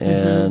pitches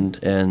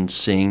and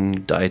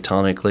sing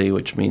diatonically,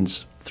 which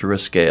means through a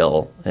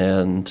scale.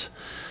 And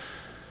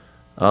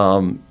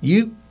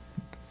you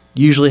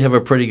usually have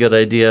a pretty good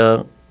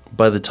idea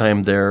by the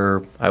time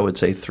they're, I would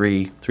say,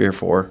 three or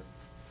four.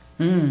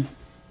 Mm.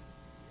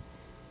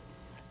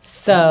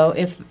 So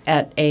if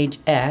at age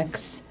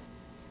X,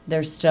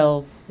 they're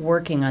still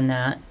working on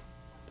that,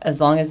 as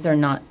long as they're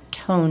not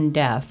tone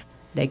deaf,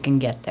 they can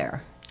get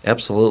there.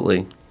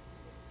 Absolutely.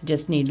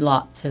 Just need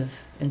lots of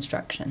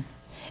instruction.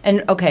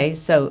 And okay,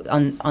 so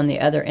on the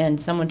other end,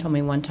 someone told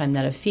me one time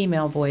that a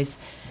female voice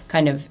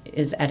kind of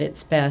is at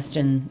its best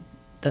in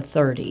the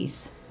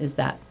 30s. Is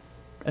that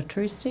a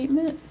true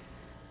statement?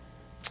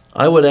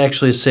 I would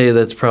actually say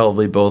that's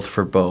probably both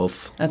for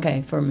both.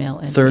 Okay, for male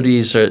and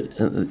 30s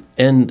are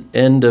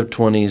end of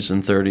 20s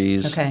and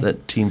 30s. Okay.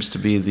 That seems to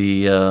be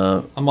the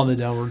I'm on the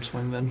downward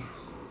swing then.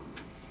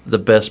 The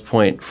best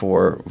point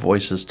for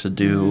voices to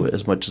do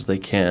as much as they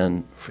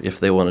can if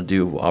they want to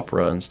do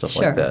opera and stuff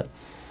like that.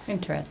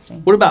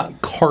 Interesting. What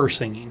about car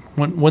singing?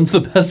 When's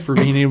the best for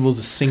being able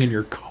to sing in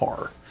your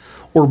car?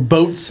 Or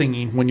boat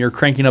singing when you're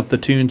cranking up the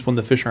tunes when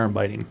the fish aren't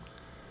biting?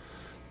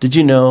 Did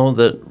you know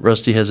that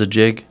Rusty has a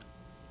jig?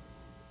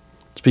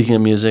 Speaking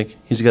of music,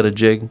 he's got a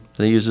jig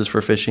that he uses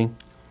for fishing.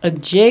 A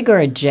jig or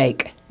a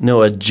jake?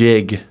 No, a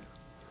jig.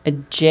 A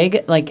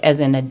jig, like as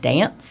in a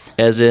dance?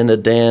 As in a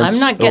dance. I'm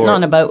not getting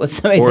on a boat with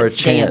somebody or that's a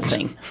chant.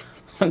 dancing.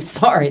 I'm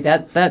sorry,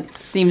 that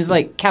seems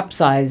like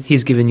capsized.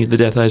 He's giving you the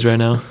death eyes right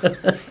now.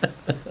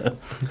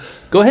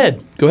 Go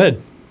ahead,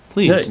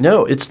 please.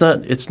 No, it's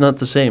not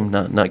the same.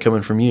 Not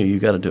coming from you. You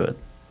got to do it.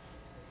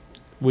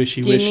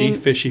 Wishy,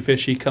 fishy,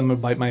 fishy, come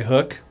and bite my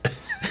hook.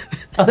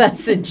 Oh,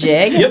 that's the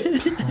jig? Yep.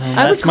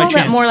 I would call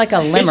that more like a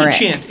limerick.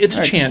 It's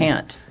a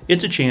chant.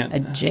 It's a chant. A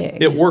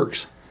jig. It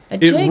works. A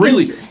jig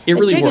really is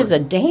works. a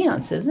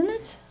dance, isn't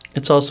it?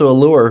 It's also a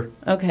lure.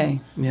 Okay.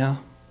 Yeah.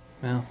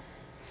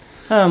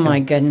 Oh,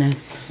 my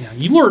goodness. Yeah,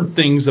 you learn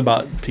things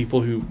about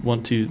people who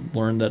want to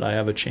learn that I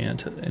have a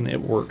chant, and it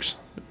works.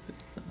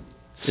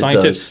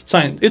 It's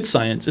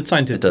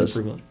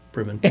scientifically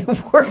proven. It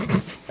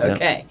works.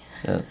 Okay.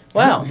 Yeah.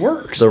 Wow. It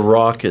works. The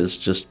Rock is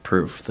just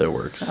proof that it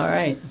works. All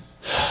right.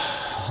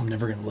 I'm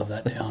never going to live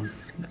that down.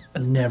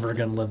 Never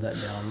going to live that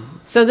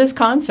down. So this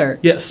concert,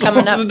 yes,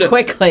 coming up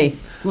quickly,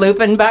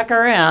 looping back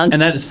around.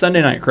 And that is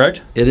Sunday night,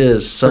 correct? It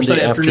is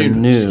Sunday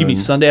afternoon. Excuse me,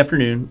 Sunday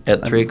afternoon.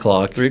 At 3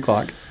 o'clock. 3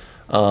 o'clock.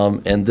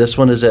 And this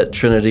one is at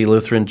Trinity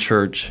Lutheran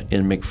Church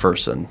in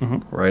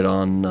McPherson, right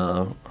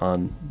on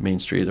Main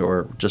Street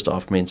or just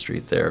off Main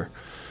Street there.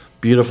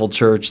 Beautiful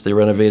church. They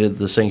renovated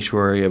the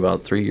sanctuary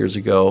about 3 years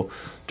ago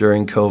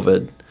during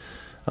COVID.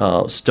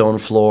 Stone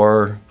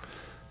floor.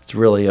 It's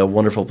really a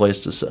wonderful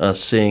place to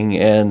sing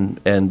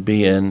and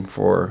be in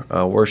for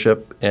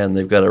worship. And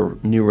they've got a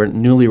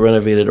newly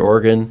renovated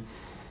organ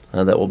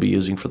that we'll be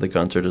using for the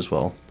concert as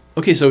well.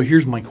 Okay, so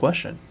here's my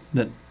question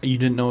that you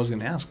didn't know I was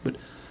going to ask, but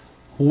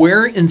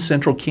where in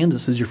Central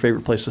Kansas is your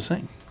favorite place to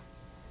sing?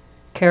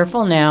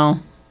 Careful now.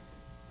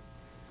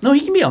 No,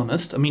 you can be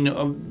honest. I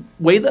mean,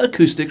 weigh the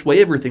acoustics,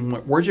 weigh everything.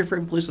 Where's your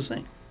favorite place to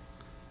sing?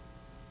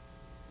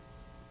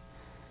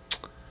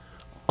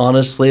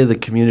 Honestly, the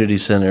community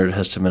center at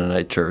Hester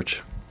Mennonite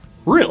Church.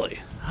 Really?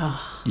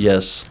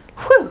 Yes.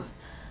 Whew.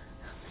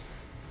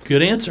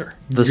 Good answer.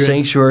 The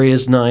sanctuary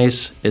is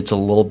nice. It's a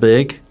little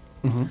big,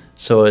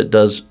 so it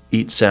does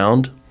eat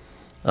sound.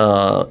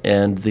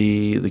 And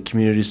the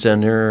community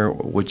center,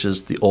 which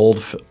is the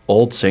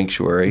old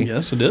sanctuary,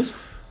 Yes, it is.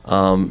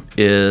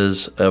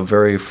 is a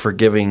very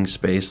forgiving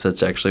space.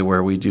 That's actually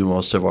where we do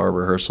most of our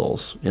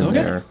rehearsals in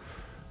there.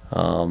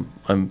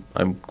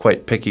 I'm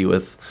quite picky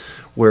with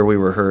where we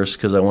rehearse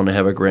because I want to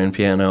have a grand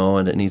piano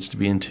and it needs to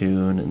be in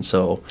tune, and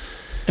so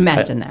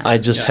Imagine that. I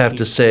just have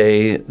to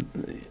say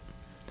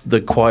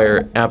the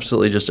choir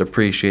absolutely just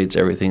appreciates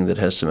everything that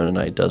Hester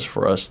Mennonite does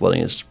for us,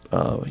 letting us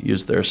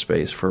use their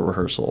space for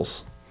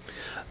rehearsals.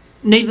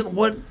 Nathan,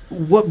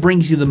 what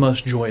brings you the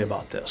most joy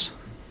about this?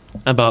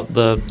 About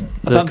the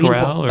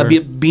chorale?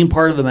 Being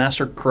part of the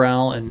Master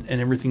Chorale and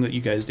everything that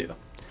you guys do.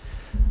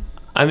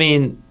 I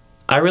mean,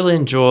 I really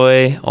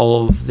enjoy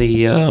all of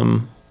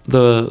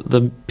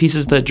the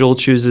pieces that Joel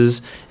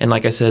chooses, and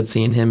like I said,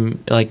 seeing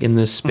him like in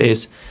this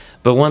space.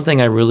 But one thing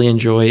I really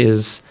enjoy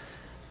is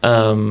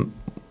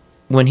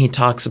when he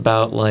talks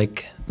about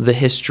like the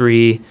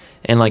history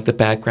and like the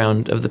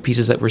background of the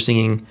pieces that we're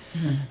singing.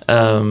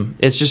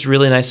 It's just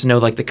really nice to know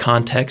like the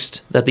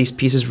context that these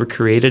pieces were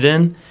created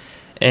in.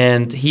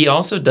 And he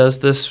also does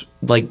this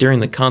like during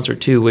the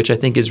concert too, which I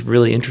think is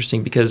really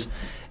interesting because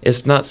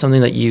it's not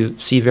something that you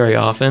see very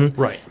often.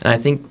 Right. And I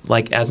think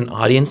like as an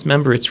audience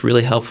member, it's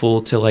really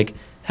helpful to like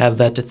have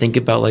that to think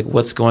about like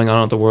what's going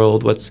on in the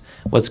world,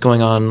 what's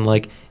going on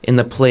like in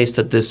the place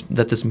that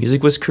this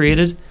music was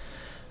created.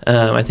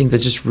 I think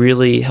that's just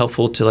really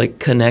helpful to like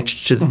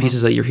connect to the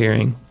pieces that you're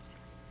hearing,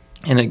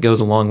 and it goes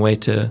a long way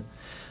to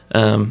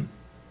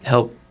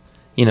help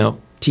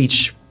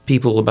teach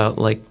people about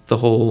like the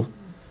whole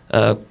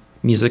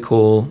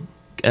musical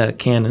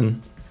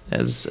canon.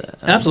 As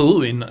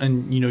absolutely,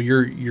 and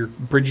you're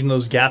bridging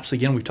those gaps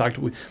again. We've talked.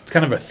 It's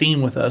kind of a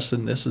theme with us,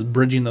 and this is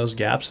bridging those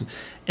gaps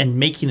and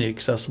making it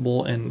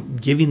accessible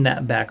and giving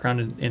that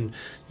background. And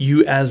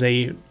you, as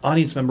a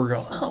audience member,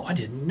 go, "Oh, I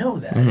didn't know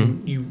that."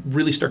 And you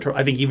really start to,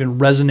 I think, even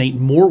resonate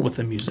more with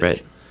the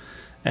music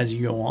as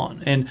you go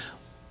on. And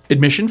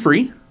admission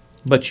free,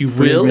 but you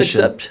will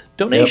accept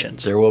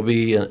donations. Yep. There will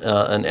be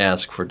an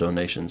ask for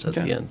donations at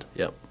the end.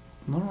 Yep.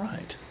 All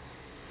right.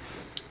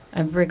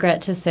 I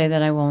regret to say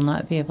that I will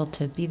not be able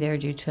to be there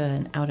due to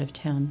an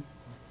out-of-town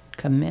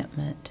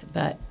commitment,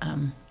 but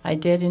I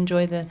did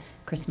enjoy the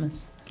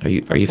Christmas. Are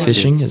you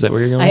fishing? Is that where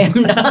you're going? I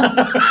am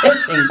not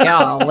fishing.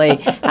 Golly,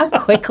 how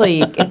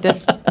quickly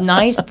this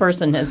nice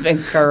person has been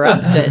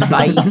corrupted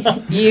by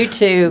you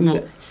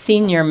two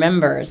senior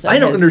members. I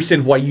don't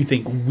understand why you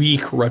think we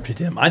corrupted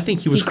him. I think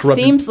he was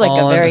corrupted. He seems like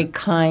a very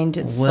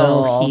kind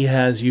soul. Well, he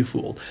has you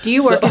fooled. Do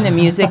you work in the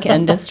music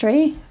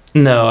industry?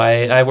 No,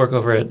 I work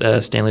over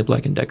at Stanley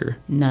Black & Decker.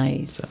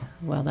 Nice. So.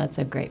 Well, that's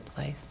a great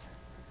place.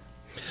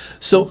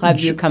 So we'll have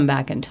you come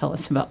back and tell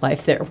us about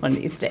life there one of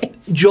these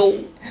days.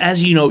 Joel,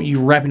 as you know,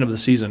 you're wrapping up the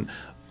season.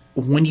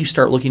 When you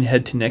start looking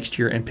ahead to next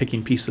year and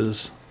picking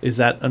pieces, is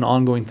that an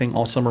ongoing thing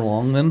all summer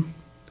long then?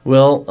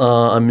 Well,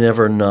 I'm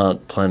never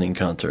not planning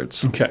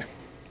concerts. Okay.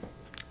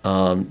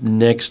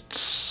 Next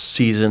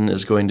season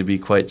is going to be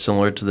quite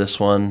similar to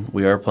this one.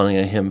 We are planning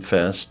a hymn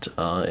fest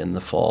in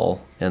the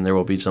fall, and there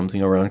will be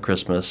something around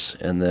Christmas.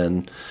 And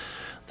then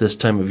this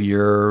time of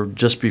year,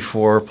 just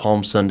before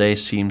Palm Sunday,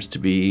 seems to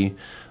be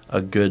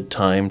a good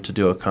time to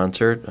do a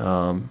concert.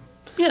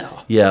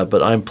 Yeah,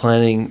 but I'm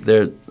planning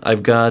there.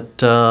 I've got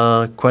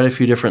quite a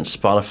few different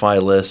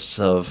Spotify lists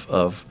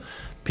of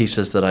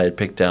pieces that I had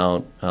picked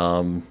out.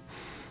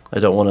 I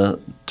don't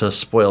want to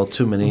spoil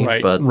too many,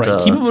 but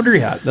keep them under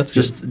your hat. That's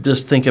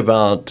just think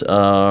about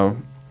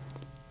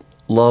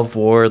Love,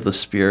 War, the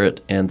Spirit,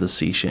 and the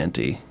Sea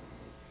Shanty.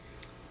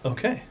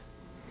 Okay.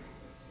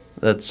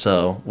 That's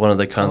one of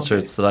the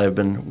concerts that I've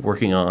been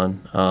working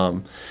on.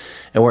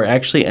 And we're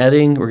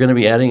going to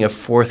be adding a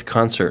fourth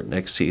concert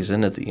next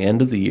season. At the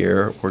end of the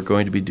year, we're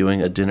going to be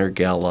doing a dinner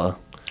gala.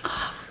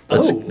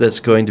 That's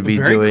going to be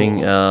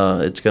doing,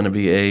 cool. It's going to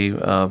be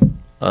a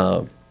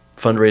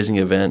fundraising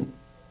event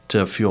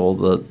to fuel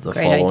the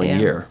following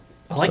year.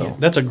 I like it.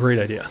 That's a great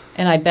idea.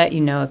 And I bet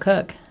you know a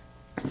cook.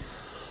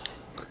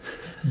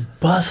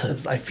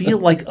 Buses. I feel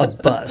like a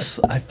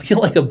bus.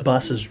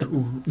 Has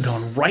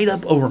gone right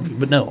up over me,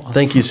 but no.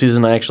 Thank you,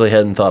 Susan. I actually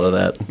hadn't thought of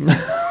that.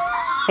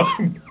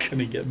 I'm going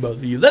to get both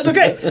of you. That's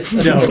okay.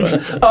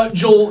 No.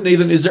 Joel,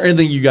 Nathan, is there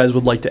anything you guys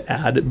would like to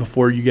add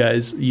before you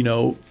guys,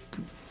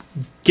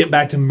 get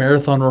back to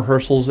marathon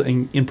rehearsals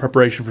in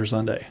preparation for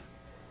Sunday?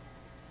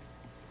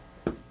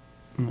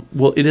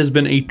 Well, it has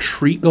been a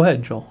treat. Go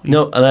ahead, Joel.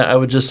 No, and I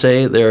would just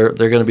say they're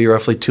going to be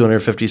roughly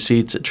 250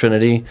 seats at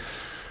Trinity.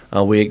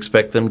 We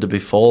expect them to be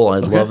full.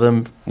 I'd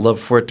love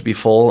for it to be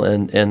full,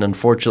 and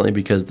unfortunately,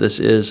 because this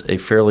is a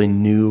fairly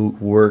new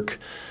work,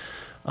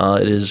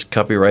 it is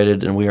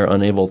copyrighted, and we are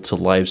unable to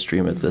live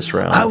stream it this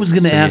round. I was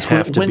going to ask, when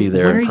are you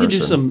going to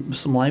do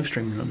some live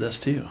streaming of this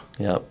too?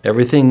 Yeah,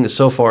 everything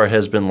so far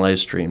has been live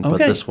streamed, but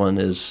this one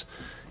is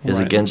is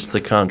against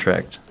the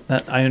contract.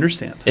 I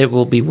understand. It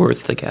will be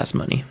worth the gas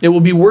money. It will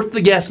be worth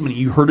the gas money.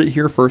 You heard it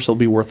here first. It'll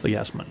be worth the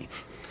gas money.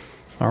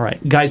 All right.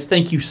 Guys,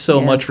 thank you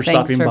so much for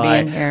stopping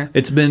by. Being here.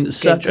 It's been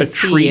such a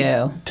treat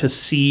to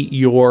see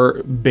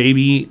your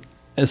baby,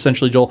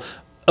 essentially, Joel,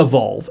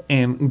 evolve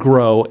and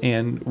grow.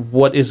 And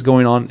what is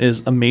going on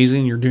is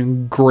amazing. You're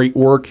doing great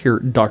work here,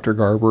 Dr.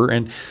 Garber,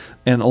 and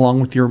along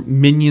with your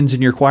minions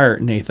in your choir,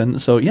 Nathan.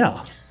 So,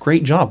 yeah,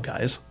 great job,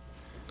 guys.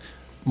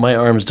 My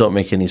arms don't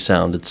make any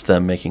sound. It's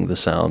them making the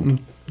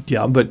sound.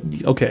 Yeah, but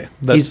okay.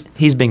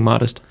 He's being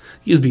modest.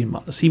 He is being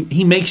modest.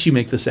 He makes you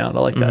make the sound.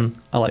 I like that.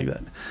 I like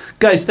that.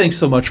 Guys, thanks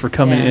so much for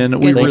coming in.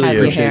 We really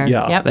appreciate it.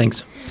 Yeah. Yep.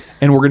 Thanks.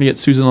 And we're going to get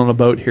Susan on a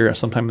boat here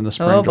sometime in the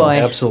spring. Oh, boy.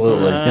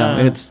 Absolutely. Yeah,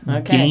 it's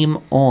game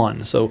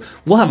on. So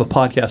we'll have a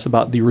podcast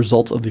about the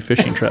results of the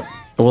fishing trip.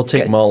 And we'll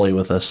take Molly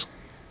with us.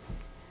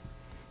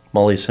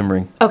 Molly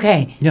Simmering.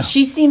 Okay. Yeah.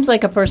 She seems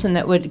like a person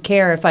that would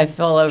care if I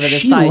fell over the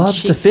side. She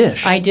loves to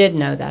fish. I did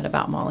know that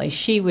about Molly.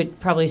 She would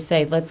probably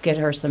say, let's get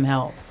her some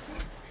help.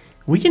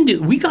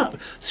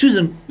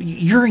 Susan,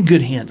 you're in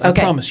good hands. I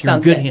promise you're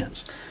in good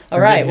hands. All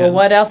right. Well,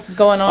 what else is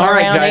going on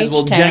around guys. H-Town?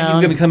 Well, Jackie's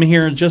going to come in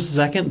here in just a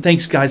second.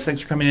 Thanks, guys.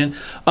 Thanks for coming in.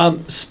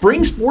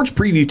 Spring sports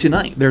preview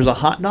tonight. There's a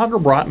hot dog or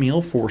brat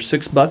meal for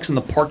 $6 in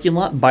the parking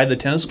lot by the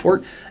tennis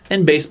court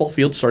and baseball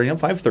field starting at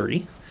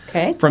 5:30.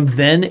 Okay. From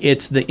then,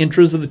 it's the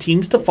intros of the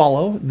teams to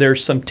follow.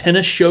 There's some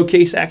tennis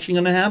showcase action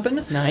going to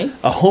happen.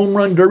 Nice. A home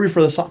run derby for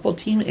the softball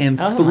team and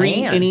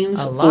 3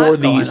 innings for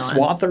the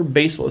Swather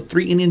baseball.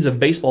 3 innings of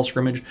baseball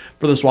scrimmage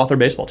for the Swather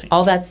baseball team.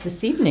 Oh, that's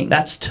this evening.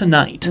 That's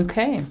tonight.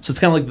 Okay. So it's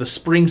kind of like the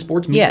spring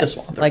sports Meet the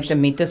Swathers. Like the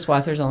Meet the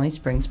Swathers, only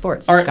spring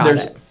sports. All right,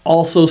 there's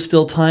also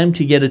still time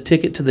to get a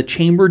ticket to the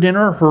chamber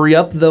dinner. Hurry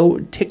up, though.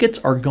 Tickets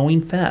are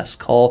going fast.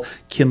 Call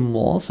Kim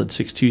Walls at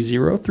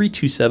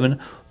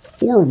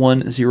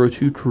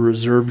 620-327-4102 to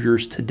reserve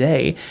yours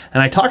today.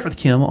 And I talked with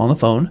Kim on the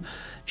phone.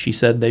 She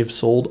said they've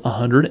sold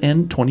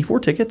 124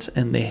 tickets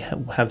and they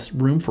have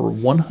room for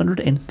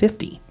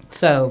 150.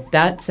 So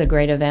that's a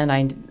great event.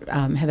 I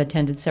have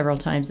attended several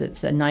times.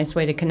 It's a nice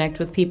way to connect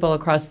with people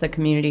across the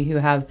community who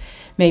have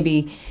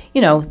maybe,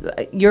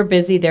 you're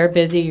busy, they're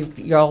busy,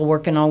 you're all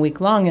working all week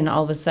long, and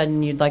all of a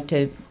sudden you'd like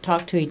to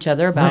talk to each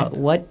other about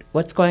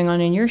what's going on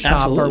in your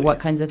shop or what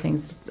kinds of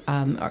things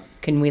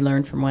can we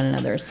learn from one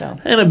another. So.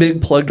 And a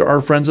big plug to our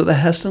friends at the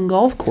Heston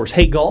Golf Course.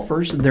 Hey,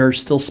 golfers, there are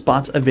still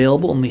spots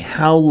available in the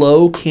How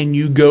Low Can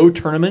You Go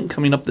tournament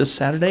coming up this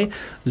Saturday.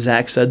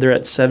 Zach said they're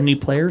at 70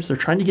 players. They're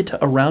trying to get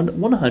to around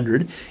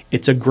 100.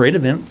 It's a great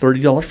event,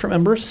 $30 for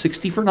members,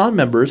 $60 for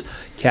non-members,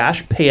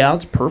 cash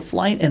payouts per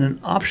flight, and an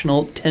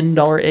optional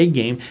 $10 egg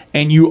game.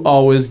 And you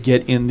always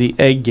get in the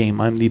egg game.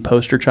 I'm the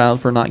poster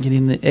child for not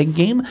getting the egg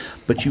game,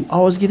 but you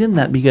always get in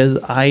that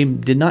because I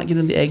did not get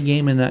in the egg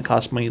game, and that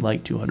cost me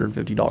like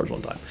 $250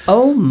 one time.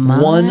 Oh,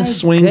 my One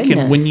swing goodness.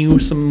 can win you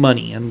some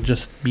money and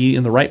just be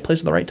in the right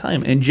place at the right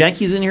time. And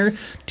Jackie's in here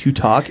to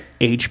talk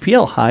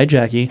HPL. Hi,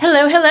 Jackie.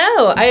 Hello,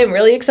 hello. I am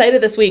really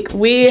excited this week.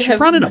 She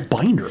brought in a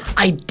binder.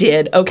 I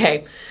did.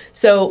 Okay.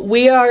 So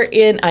we are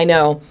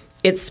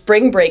it's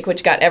spring break,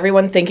 which got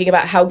everyone thinking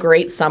about how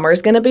great summer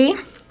is going to be.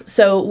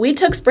 So we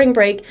took spring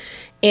break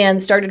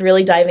and started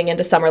really diving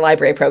into summer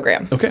library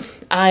program. Okay.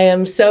 I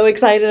am so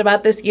excited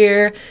about this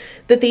year.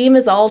 The theme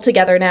is all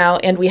together now,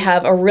 and we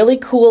have a really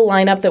cool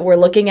lineup that we're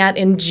looking at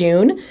in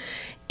June.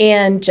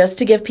 And just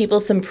to give people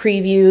some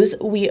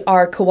previews, we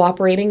are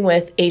cooperating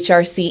with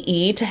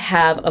HRCE to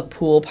have a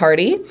pool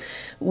party.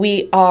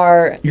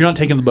 You're not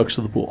taking the books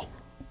to the pool.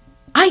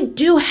 I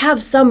do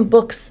have some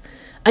books,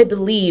 I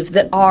believe,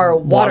 that are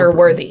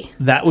water-worthy.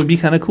 That would be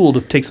kind of cool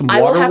to take some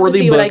water-worthy books. I will have to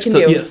see what I can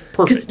do. Yes,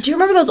 perfect. Do you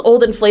remember those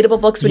old inflatable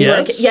books when you were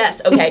a kid?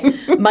 Yes, okay.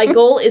 My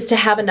goal is to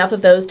have enough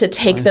of those to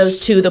take those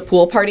to the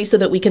pool party so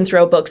that we can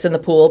throw books in the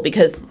pool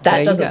because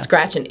that doesn't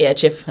scratch an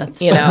itch if,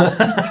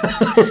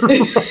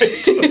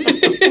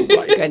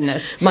 Right.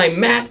 Goodness. My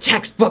math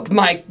textbook,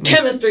 my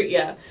chemistry,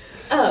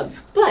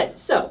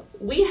 so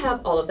we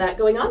have all of that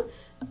going on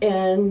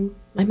and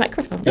my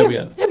microphone. There we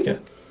go.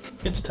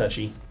 It's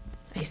touchy.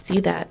 I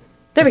see that.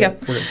 There we go.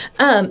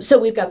 So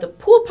we've got the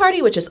pool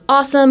party, which is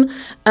awesome.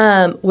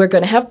 We're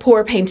going to have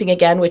pour painting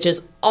again, which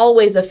is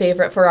always a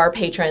favorite for our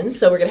patrons.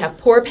 So we're going to have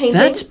pour painting.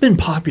 That's been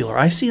popular.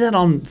 I see that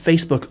on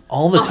Facebook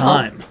all the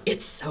time.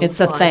 It's fun. A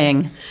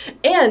thing.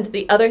 And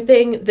the other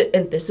thing,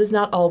 and this is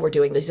not all we're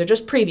doing. These are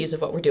just previews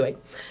of what we're doing.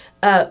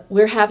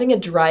 We're having a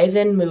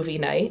drive-in movie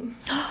night.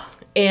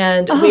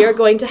 And we are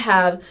going to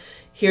have...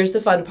 Here's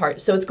the fun part.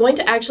 So it's going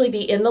to actually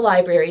be in the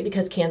library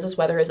because Kansas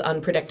weather is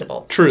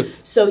unpredictable.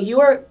 Truth. So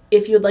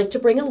if you'd like to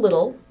bring a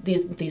little,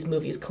 these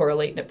movies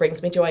correlate and it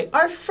brings me joy.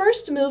 Our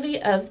first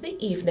movie of the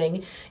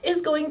evening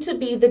is going to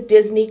be the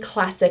Disney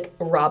classic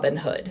Robin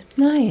Hood.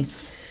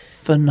 Nice.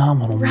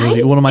 Phenomenal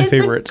movie. One of my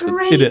favorites. It's a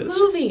great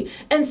movie.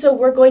 And so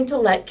we're going to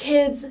let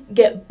kids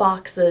get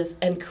boxes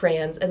and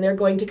crayons, and they're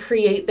going to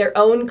create their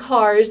own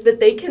cars that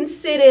they can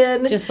sit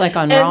in. Just like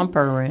on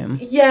Romper Room.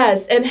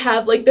 Yes, and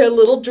have like their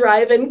little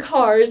drive-in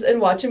cars and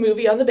watch a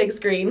movie on the big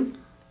screen.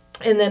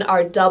 And then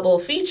our double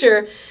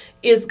feature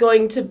is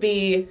going to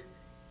be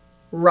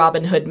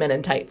Robin Hood Men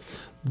in Tights.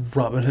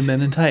 Robin Hood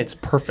Men in Tights.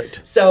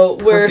 Perfect. So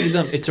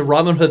it's a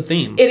Robin Hood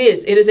theme. It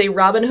is. It is a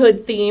Robin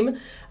Hood theme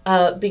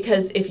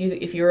because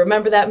if you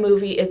remember that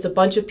movie, it's a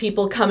bunch of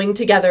people coming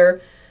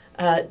together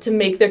to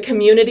make their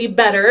community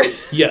better.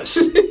 Yes.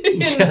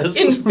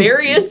 in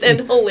various and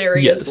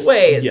hilarious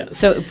ways. Yes.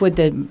 So would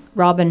the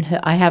Robin Hood,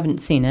 I haven't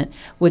seen it,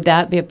 would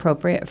that be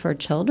appropriate for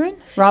children?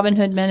 Robin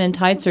Hood Men in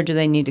Tights, or do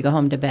they need to go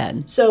home to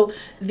bed? So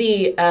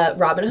the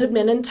Robin Hood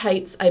Men in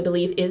Tights, I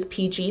believe, is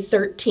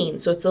PG-13,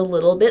 so it's a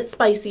little bit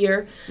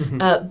spicier,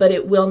 but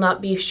it will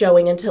not be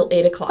showing until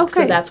 8 o'clock. Okay.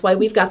 So that's why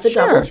we've got the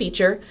double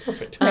feature.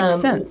 Perfect.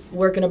 Makes sense.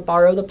 We're going to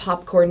borrow the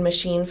popcorn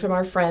machine from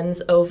our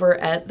friends over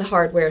at the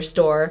hardware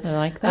store. I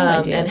like that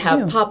idea, and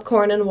have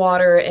popcorn and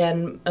water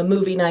and a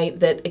movie night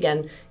that,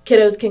 again,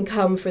 kiddos can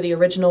come for the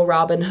original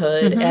Robin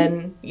Hood,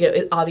 and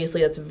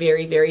obviously that's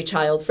very, very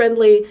child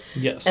friendly.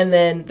 Yes. And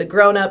then the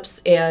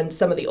grown-ups and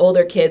some of the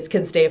older kids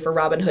can stay for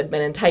Robin Hood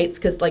Men in Tights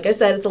because, like I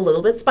said, it's a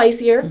little bit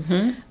spicier,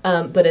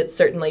 but it's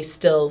certainly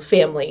still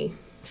family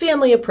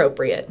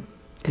appropriate.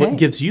 Okay. What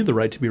gives you the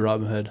right to be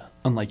Robin Hood?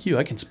 Unlike you,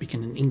 I can speak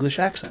in an English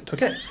accent.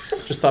 Okay,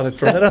 just thought I'd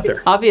throw that out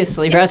there.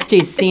 Obviously,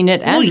 Rusty's seen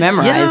it and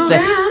memorized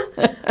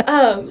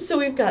it. So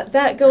we've got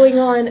that going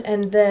on,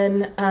 and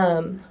then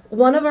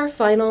one of our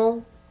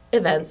final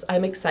events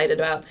I'm excited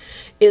about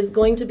is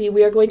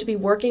we are going to be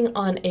working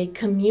on a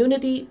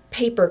community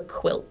paper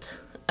quilt.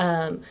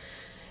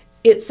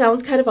 It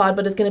sounds kind of odd,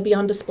 but it's going to be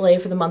on display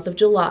for the month of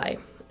July.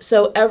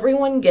 So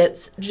everyone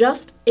gets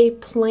just a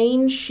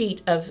plain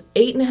sheet of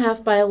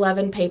 8.5 by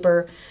 11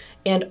 paper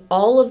and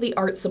all of the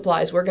art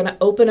supplies. We're going to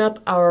open up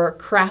our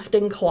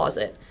crafting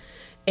closet,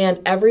 and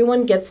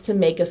everyone gets to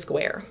make a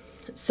square.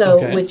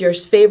 So with your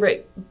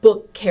favorite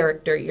book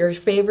character, your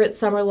favorite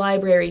summer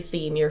library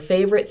theme, your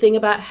favorite thing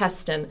about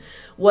Heston,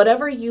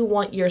 whatever you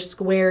want your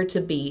square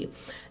to be.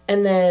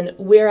 And then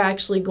we're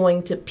actually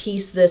going to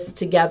piece this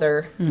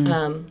together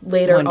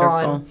later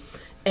on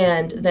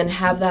and then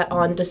have that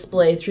on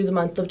display through the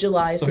month of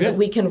July so that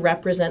we can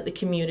represent the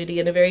community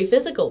in a very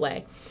physical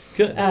way.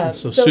 Good.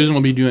 So Susan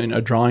will be doing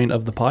a drawing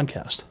of the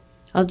podcast.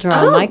 I'll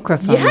draw a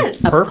microphone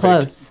up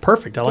close.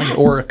 Perfect. I like it.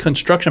 Or a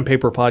construction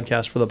paper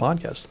podcast for the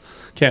podcast.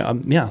 Okay.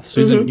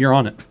 Susan, you're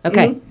on it.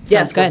 Okay.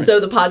 Yes. Good. So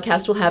the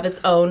podcast will have its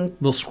own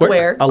little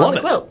square I love on the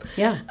quilt.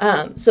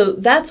 Yeah. So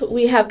that's what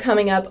we have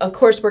coming up. Of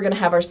course, we're going to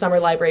have our summer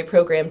library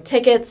program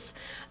tickets.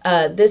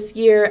 This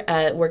year,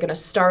 we're going to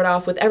start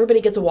off with everybody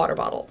gets a water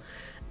bottle.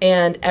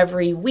 And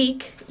every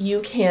week,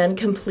 you can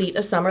complete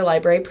a summer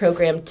library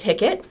program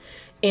ticket.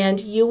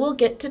 And you will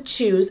get to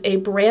choose a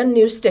brand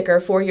new sticker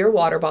for your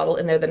water bottle,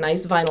 and they're the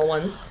nice vinyl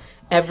ones,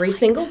 every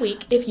single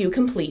week if you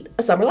complete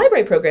a summer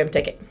library program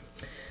ticket.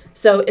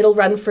 So it'll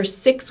run for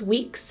 6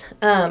 weeks.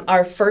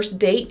 Our first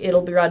date,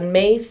 it'll be run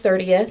May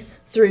 30th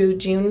through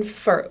June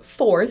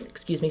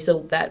 4th, so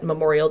that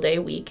Memorial Day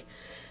week.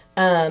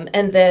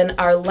 And then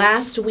our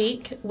last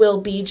week will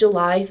be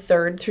July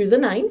 3rd through the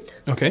 9th.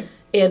 Okay.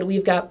 And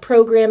we've got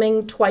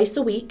programming twice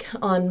a week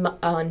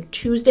on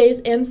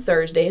Tuesdays and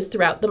Thursdays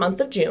throughout the month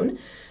of June.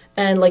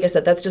 And like I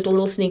said, that's just a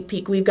little sneak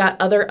peek. We've got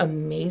other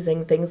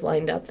amazing things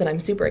lined up that I'm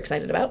super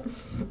excited about.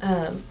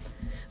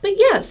 But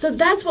yeah, so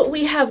that's what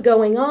we have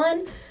going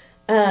on.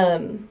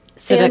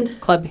 Civic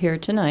Club here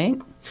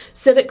tonight.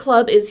 Civic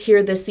Club is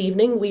here this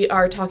evening. We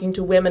are talking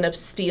to Women of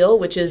Steel,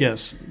 which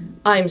is,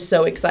 I'm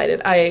so excited.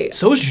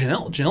 So is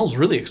Janelle. Janelle's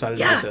really excited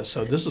about this,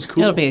 so this is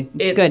cool. It'll be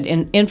good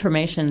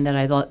information that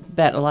I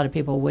bet a lot of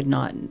people would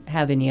not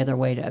have any other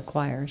way to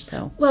acquire.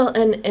 So well,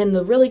 and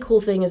the really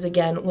cool thing is,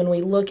 again, when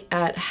we look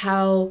at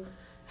how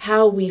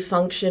we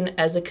function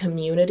as a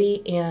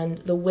community and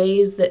the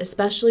ways that,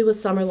 especially with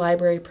Summer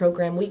Library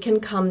Program, we can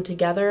come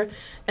together.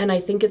 And I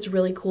think it's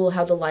really cool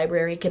how the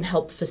library can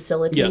help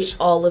facilitate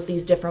all of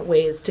these different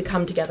ways to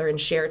come together and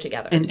share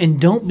together.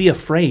 And don't be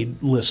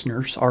afraid,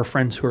 listeners, our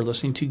friends who are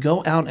listening, to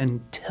go out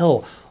and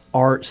tell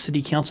our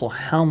city council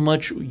how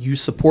much you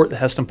support the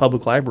Heston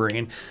Public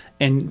Library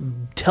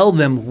and tell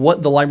them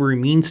what the library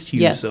means to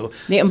you. Yes, so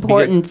the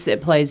importance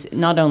it plays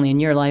not only in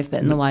your life,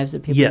 but in the lives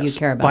of people you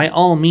care about. By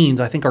all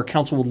means, I think our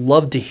council would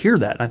love to hear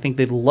that. I think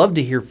they'd love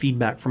to hear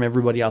feedback from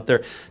everybody out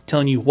there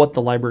telling you what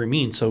the library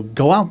means. So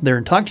go out there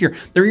and talk to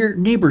they're your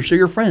neighbors, they're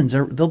your friends.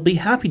 They'll be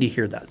happy to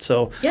hear that.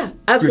 So yeah,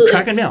 absolutely.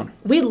 You're tracking down.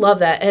 We love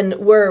that. And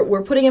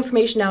we're putting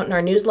information out in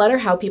our newsletter,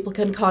 how people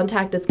can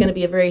contact. It's going to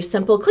be a very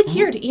simple click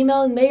here to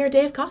email Mayor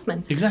Dave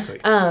Kaufman. Exactly.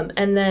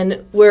 And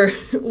then we're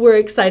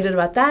excited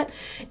about that.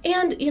 And,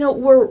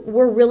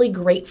 we're really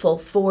grateful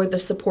for the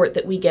support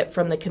that we get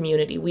from the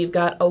community. We've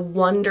got a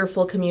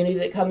wonderful community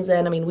that comes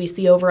in. I mean, we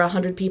see over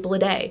 100 people a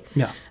day.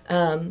 Yeah.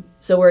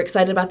 So we're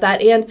excited about that.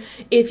 And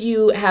if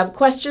you have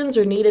questions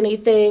or need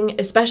anything,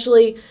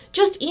 especially,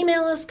 just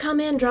email us, come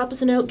in, drop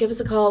us a note, give us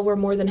a call. We're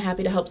more than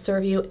happy to help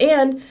serve you.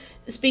 And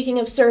speaking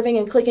of serving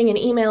and clicking and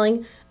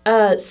emailing,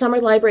 Summer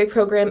Library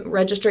Program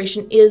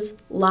registration is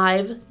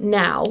live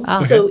now.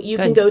 So you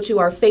can go to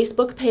our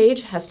Facebook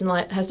page,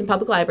 Heston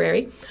Public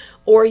Library,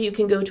 or you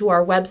can go to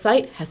our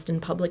website,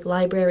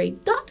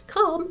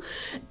 hestonpubliclibrary.com,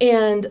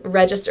 and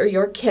register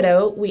your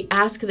kiddo. We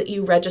ask that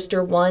you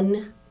register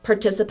one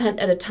participant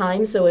at a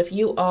time. So if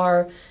you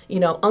are,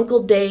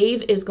 Uncle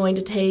Dave is going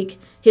to take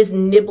his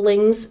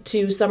nibblings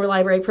to Summer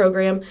Library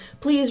Program,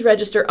 please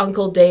register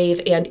Uncle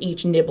Dave and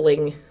each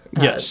nibbling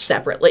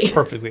separately.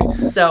 Perfectly.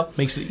 So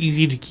makes it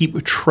easy to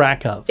keep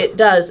track of. It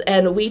does.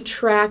 And we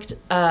tracked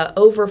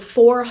over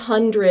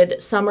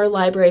 400 Summer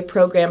Library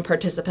Program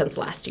participants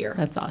last year.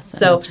 That's awesome.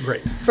 So that's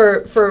great.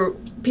 For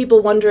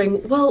people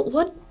wondering, well,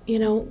 what,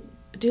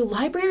 do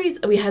libraries,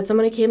 we had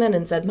someone who came in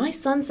and said, my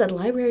son said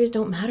libraries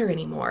don't matter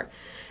anymore.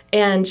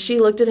 And she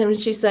looked at him and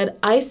she said,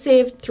 I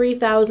saved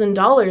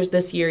 $3,000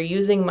 this year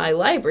using my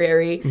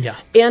library,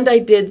 and I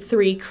did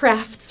 3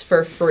 crafts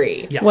for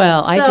free. Yeah.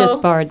 Well, I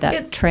just borrowed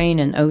that Train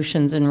and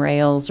Oceans and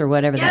Rails or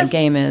whatever that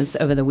game is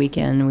over the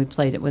weekend. We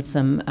played it with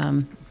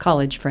some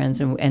college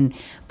friends, and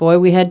boy,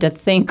 we had to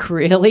think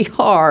really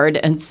hard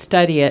and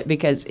study it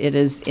because it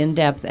is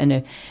in-depth, and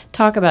to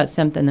talk about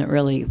something that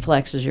really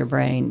flexes your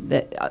brain.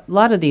 That a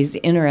lot of these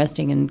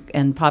interesting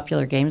and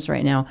popular games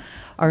right now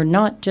are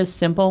not just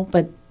simple,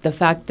 but the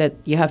fact that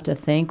you have to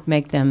think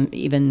make them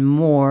even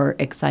more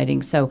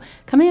exciting. So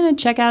come in and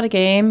check out a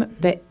game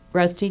that,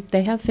 Rusty,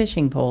 they have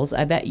fishing poles.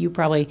 I bet you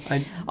probably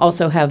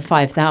also have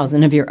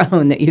 5,000 of your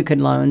own that you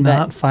could loan.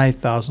 Not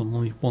 5,000,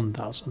 only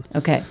 1,000.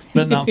 Okay.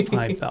 But not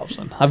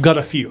 5,000. I've got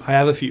a few. I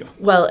have a few.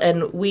 Well,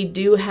 and we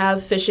do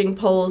have fishing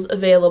poles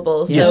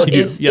available. So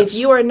yes, if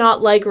you are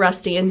not like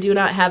Rusty and do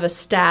not have a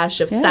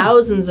stash of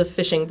thousands of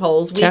fishing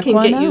poles, we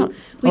can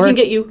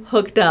get you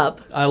hooked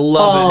up. I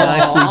love it.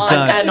 Nicely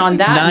done. And on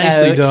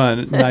that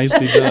note.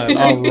 Nicely done.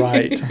 All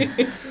right.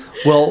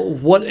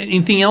 Well,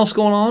 anything else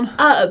going on?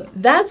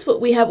 That's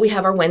what we have. We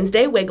have our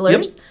Wednesday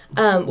Wigglers.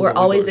 Yep. We're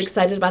always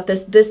excited about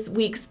this. This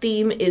week's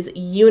theme is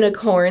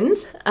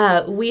unicorns.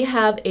 We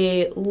have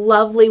a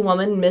lovely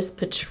woman, Miss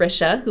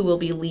Patricia, who will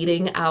be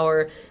leading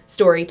our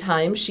story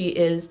time. She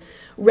is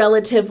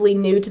relatively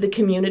new to the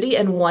community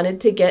and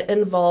wanted to get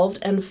involved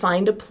and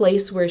find a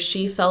place where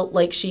she felt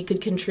like she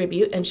could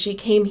contribute, and she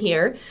came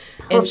here.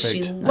 Perfect. And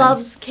she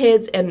loves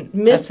kids, and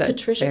Miss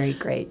Patricia, very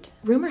great.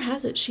 Rumor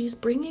has it she's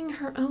bringing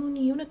her own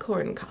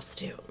unicorn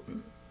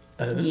costume.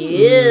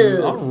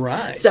 Yes. All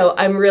right. So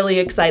I'm really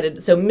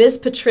excited. So Miss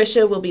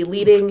Patricia will be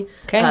leading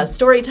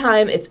story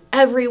time. It's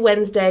every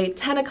Wednesday,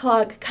 10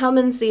 o'clock. Come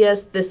and see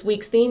us. This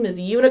week's theme is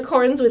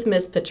unicorns with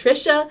Miss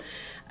Patricia.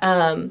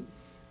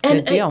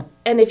 Good deal.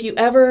 And if you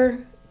ever...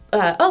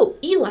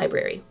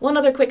 e-library. One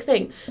other quick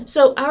thing.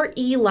 So our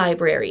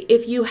e-library,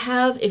 if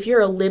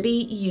you're a Libby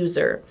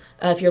user,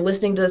 if you're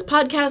listening to this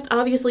podcast,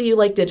 obviously you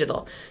like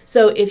digital.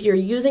 So if you're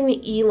using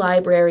the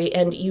e-library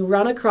and you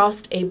run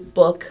across a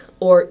book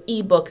or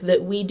ebook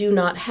that we do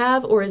not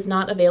have or is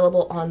not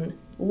available on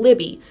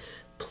Libby,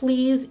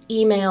 please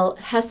email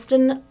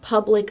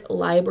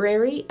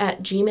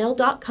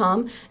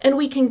hestonpubliclibrary@gmail.com and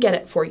we can get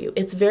it for you.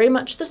 It's very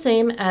much the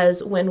same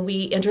as when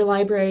we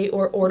interlibrary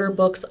or order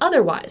books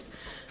otherwise.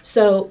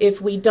 So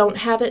if we don't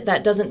have it,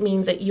 that doesn't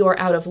mean that you're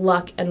out of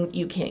luck and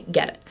you can't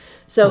get it.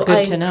 So I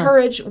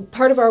encourage,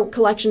 part of our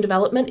collection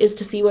development is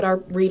to see what our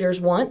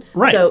readers want.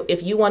 Right. So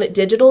if you want it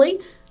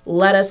digitally,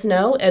 let us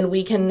know and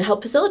we can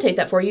help facilitate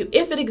that for you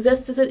if it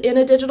exists in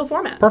a digital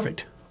format.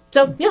 Perfect.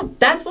 So,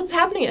 that's what's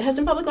happening at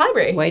Heston Public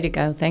Library. Way to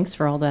go. Thanks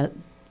for all that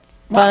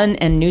fun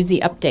and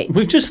newsy update.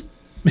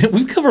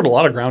 We've covered a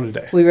lot of ground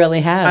today. We really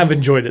have. I've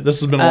enjoyed it.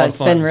 This has been a lot of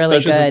fun. It's been really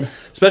good.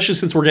 Especially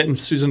since we're getting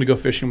Susan to go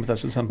fishing with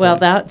us at some point. Well,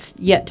 that's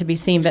yet to be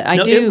seen, but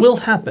it will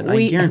happen,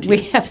 I guarantee We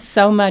have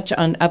so much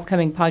on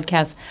upcoming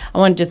podcasts. I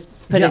want to just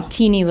put a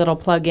teeny little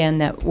plug in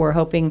that we're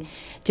hoping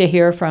to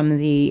hear from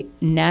the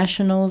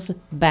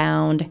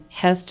Nationals-bound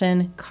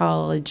Heston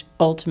College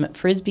Ultimate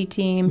Frisbee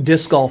team.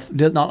 Disc golf.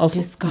 Not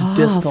Disc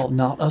golf.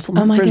 Not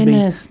ultimate my frisbee.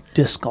 Goodness.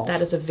 Disc golf.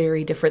 That is a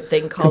very different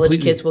thing. College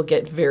kids will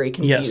get very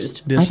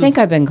confused. Yes. I think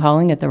I've been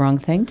calling it the wrong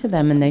thing to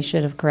them, and they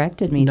should have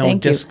corrected me. No,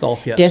 Thank you. disc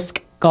golf, yes.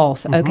 Disc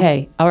golf. Mm-hmm.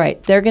 Okay. All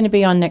right. They're going to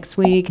be on next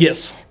week.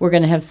 Yes. We're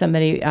going to have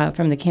somebody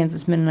from the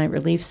Kansas Mennonite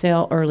Relief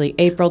Sale early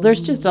April.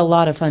 There's just a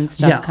lot of fun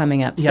stuff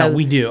coming up. Yeah, so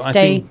we do.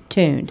 Stay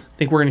tuned. I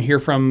think we're going to hear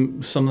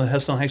from some of the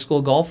Heston High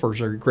School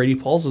golfers, or Grady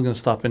Pauls is going to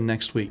stop in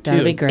next week, too.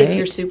 That'd be great. If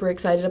you're super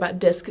excited about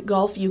disc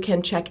golf, you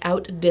can check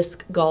out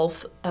disc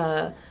golf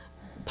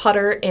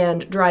putter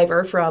and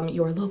driver from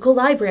your local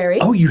library.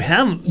 Oh, you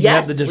have?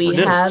 Yes, the different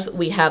discs.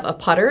 we have a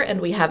putter and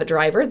we have a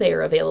driver. They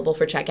are available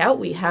for checkout.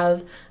 We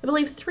have, I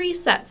believe, 3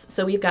 sets.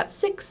 So we've got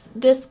 6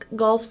 disc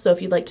golf. So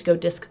if you'd like to go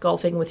disc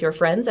golfing with your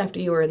friends after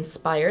you were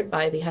inspired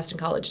by the Heston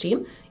College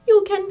team,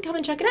 you can come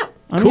and check it out.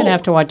 I'm going to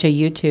have to watch a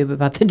YouTube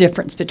about the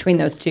difference between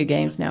those 2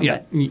 games now.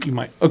 Yeah, you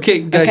might. Okay,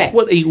 guys,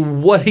 what a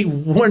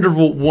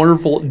wonderful,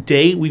 wonderful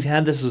day we've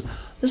had. This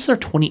is our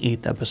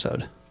 28th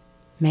episode.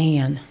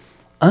 Man.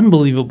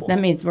 Unbelievable. That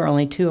means we're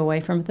only 2 away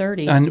from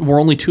 30. And we're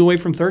only 2 away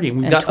from 30.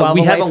 And And 12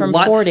 we have away a from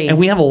lot, 40. and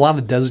we have a lot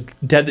of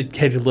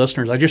dedicated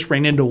listeners. I just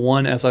ran into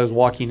one as I was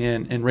walking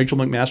in, and Rachel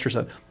McMaster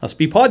said, "Must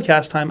be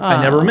podcast time.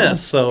 I never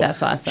miss." So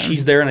that's awesome.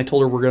 She's there, and I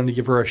told her we're going to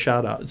give her a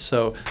shout out.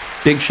 So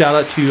big shout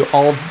out to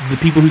all the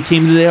people who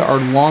came today, our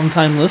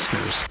longtime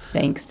listeners.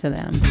 Thanks to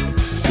them.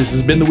 This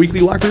has been the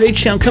Weekly Library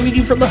H-Town, coming to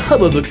you from the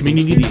hub of the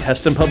community, the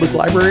Heston Public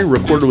Library,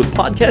 recorded with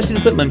podcasting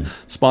equipment,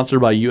 sponsored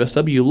by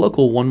USW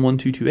Local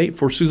 11228.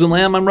 For Susan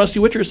Lamb, I'm Rusty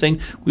Witcher saying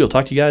we'll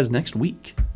talk to you guys next week.